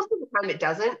 And most of the time it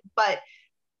doesn't, but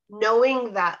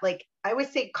knowing that, like, I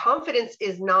would say confidence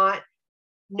is not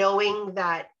knowing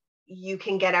that you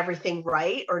can get everything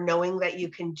right or knowing that you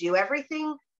can do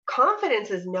everything. Confidence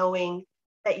is knowing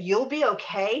that you'll be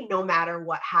okay no matter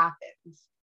what happens.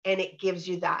 and it gives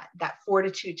you that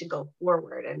fortitude to go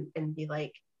forward and be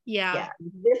like, yeah,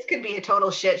 this could be a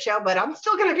total shit show, but I'm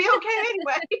still gonna be okay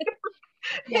anyway.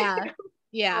 yeah,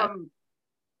 yeah.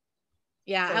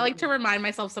 Yeah, So I like to remind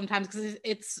myself sometimes, because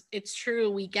it's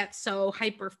true. We get so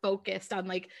hyper focused on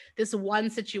like this one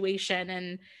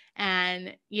situation,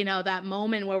 and you know, that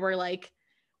moment where we're like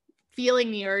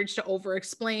feeling the urge to over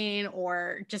explain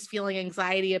or just feeling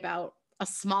anxiety about a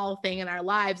small thing in our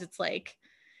lives. It's like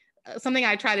something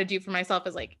I try to do for myself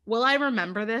is like, will I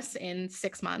remember this in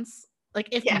 6 months? Like,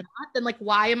 if not, then like,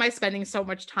 why am I spending so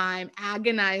much time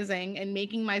agonizing and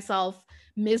making myself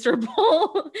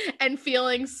miserable and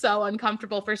feeling so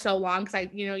uncomfortable for so long? Because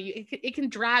it can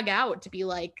drag out to be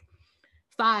like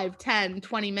 5, 10,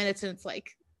 20 minutes. And it's like,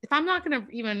 if I'm not going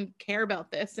to even care about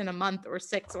this in a month or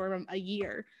 6 or a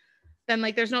year, then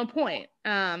like, there's no point.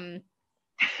 The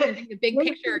big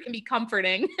picture can be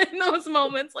comforting in those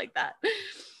moments like that.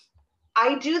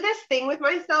 I do this thing with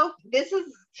myself. This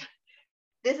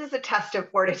is a test of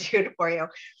fortitude for you.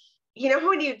 You know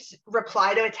when you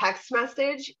reply to a text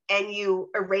message and you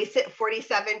erase it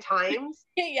 47 times?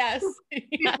 Yes.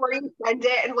 Before you send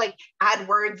it, and like add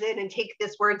words in and take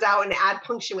this words out and add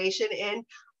punctuation in.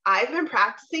 I've been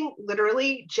practicing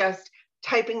literally just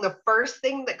typing the first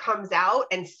thing that comes out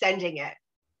and sending it.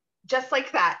 Just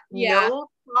like that. Yeah. No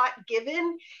thought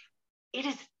given. It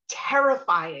is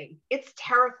terrifying. It's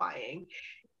terrifying.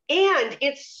 And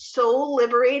it's so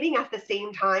liberating at the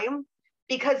same time,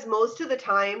 because most of the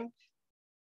time,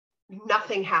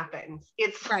 nothing happens.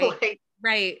 It's like,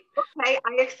 right. Okay,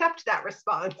 I accept that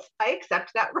response. I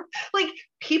accept that. Like,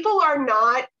 people are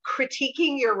not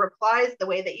critiquing your replies the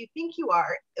way that you think you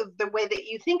are, the way that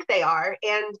you think they are.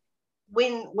 And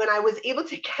when I was able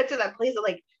to get to that place of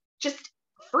like, just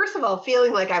first of all,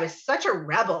 feeling like I was such a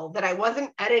rebel that I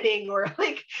wasn't editing or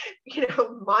like,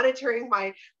 monitoring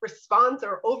my response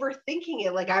or overthinking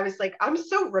it. Like, I was like, I'm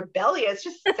so rebellious,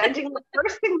 just sending the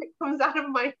first thing that comes out of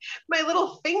my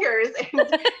little fingers.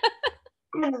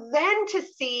 And then to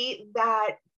see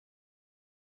that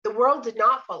the world did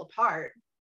not fall apart,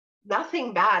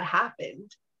 nothing bad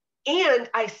happened, and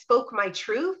I spoke my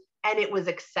truth and it was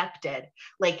accepted.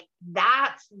 Like,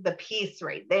 that's the piece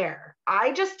right there.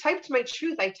 I just typed my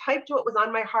truth. I typed what was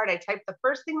on my heart. I typed the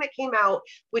first thing that came out,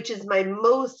 which is my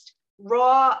most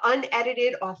raw,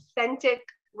 unedited, authentic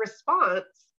response,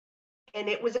 and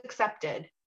it was accepted.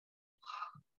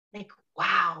 Like,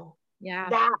 wow. Yeah.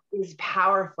 That is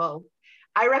powerful.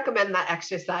 I recommend that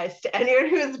exercise to anyone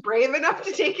who's brave enough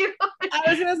to take it on.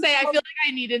 I was going to say, I feel like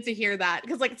I needed to hear that,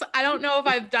 because like, I don't know if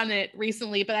I've done it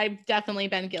recently, but I've definitely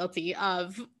been guilty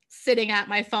of sitting at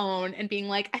my phone and being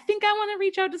like, I think I want to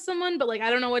reach out to someone, but like, I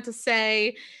don't know what to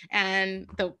say. And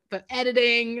the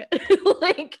editing,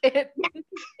 like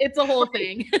it's a whole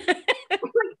thing.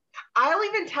 I'll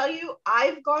even tell you,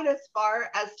 I've gone as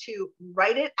far as to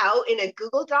write it out in a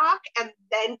Google Doc and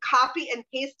then copy and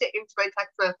paste it into my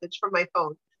text message from my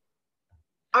phone.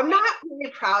 I'm not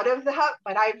really proud of that,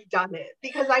 but I've done it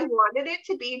because I wanted it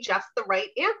to be just the right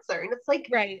answer. And it's like,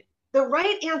 right. The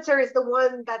right answer is the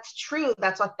one that's true,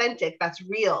 that's authentic, that's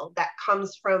real, that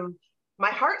comes from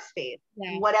my heart space,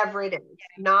 whatever it is,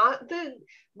 not the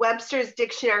Webster's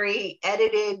Dictionary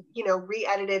edited,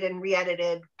 re-edited and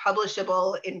re-edited,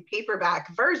 publishable in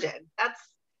paperback version. That's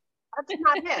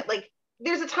not it. Like,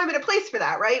 there's a time and a place for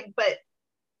that, right? But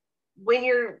when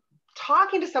you're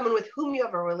talking to someone with whom you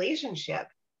have a relationship,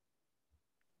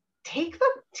 take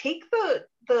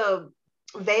the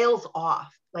veils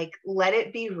off. Like, let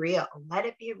it be real. Let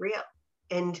it be real.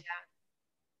 And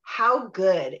how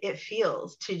good it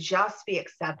feels to just be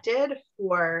accepted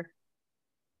for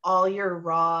all your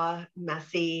raw,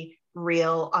 messy,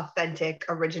 real, authentic,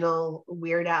 original,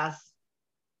 weird ass,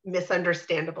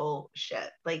 misunderstandable shit.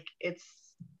 Like, it's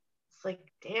like,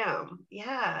 damn,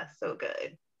 yeah, so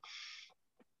good.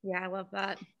 Yeah, I love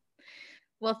that.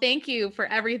 Well, thank you for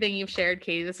everything you've shared,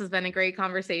 Katie. This has been a great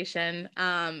conversation.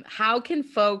 How can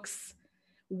folks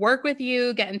work with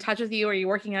you, get in touch with you? Are you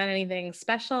working on anything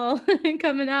special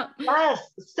coming up? Yes.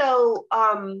 So,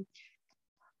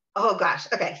 oh gosh.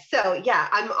 Okay. So yeah,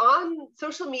 I'm on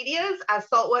social medias as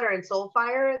Saltwater and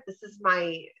Soulfire. This is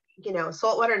my,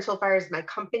 Saltwater and Soulfire is my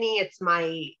company. It's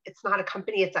not a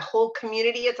company, it's a whole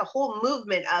community. It's a whole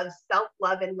movement of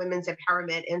self-love and women's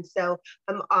empowerment. And so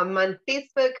I'm on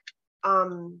Facebook,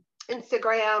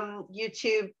 Instagram,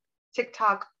 YouTube,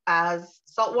 TikTok as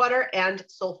Saltwater and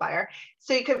Soulfire.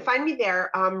 So you can find me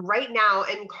there. Right now,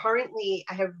 and currently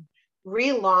I have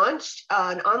relaunched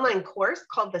an online course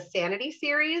called the Sanity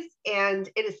Series, and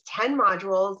it is 10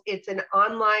 modules. It's an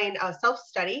online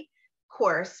self-study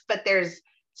course, but there's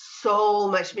so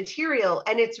much material.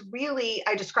 And it's really,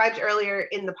 I described earlier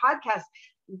in the podcast,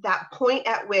 that point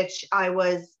at which I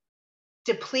was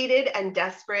depleted and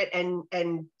desperate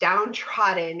and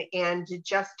downtrodden and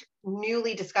just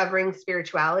newly discovering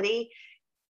spirituality.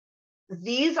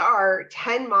 These are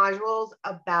 10 modules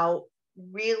about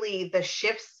really the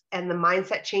shifts and the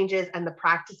mindset changes and the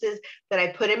practices that I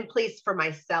put in place for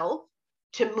myself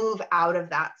to move out of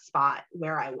that spot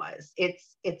where I was.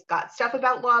 It's got stuff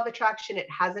about law of attraction. It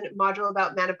has a module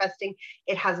about manifesting.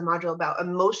 It has a module about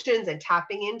emotions and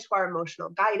tapping into our emotional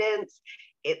guidance.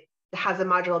 It has a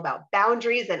module about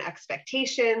boundaries and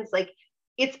expectations. Like,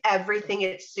 it's everything.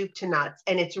 It's soup to nuts.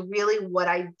 And it's really what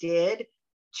I did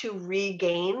to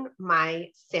regain my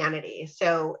sanity.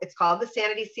 So it's called the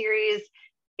Sanity Series.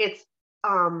 It's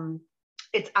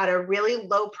at a really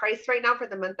low price right now for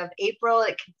the month of April.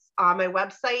 It's on my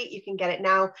website. You can get it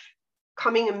now.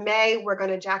 Coming in May, we're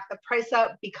going to jack the price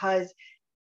up because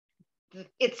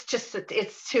it's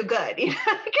too good. You know,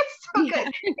 like, it's so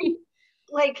good.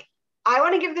 Like, I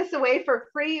want to give this away for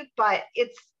free, but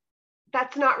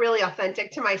that's not really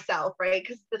authentic to myself, right?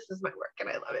 Because this is my work and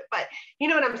I love it. But you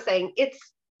know what I'm saying?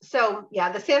 So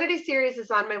yeah, the Sanity Series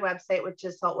is on my website, which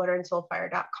is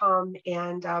saltwaterandsoulfire.com.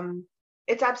 And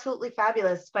it's absolutely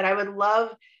fabulous. But I would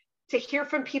love to hear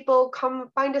from people. Come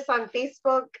find us on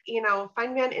Facebook,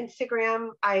 find me on Instagram.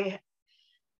 I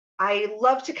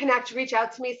love to connect, reach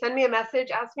out to me, send me a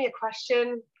message, ask me a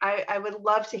question. I would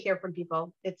love to hear from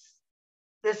people.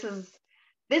 This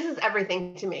is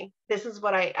everything to me. This is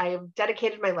what I have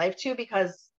dedicated my life to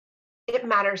because it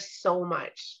matters so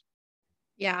much.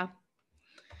 Yeah.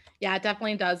 Yeah, it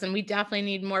definitely does. And we definitely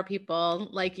need more people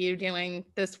like you doing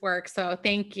this work. So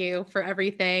thank you for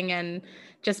everything and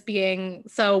just being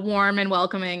so warm and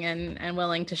welcoming and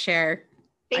willing to share.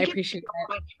 I appreciate it. Thank you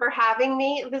so much for having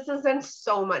me. This has been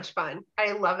so much fun.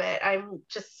 I love it. I'm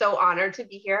just so honored to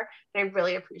be here. And I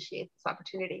really appreciate this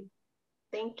opportunity.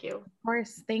 Thank you. Of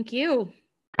course. Thank you.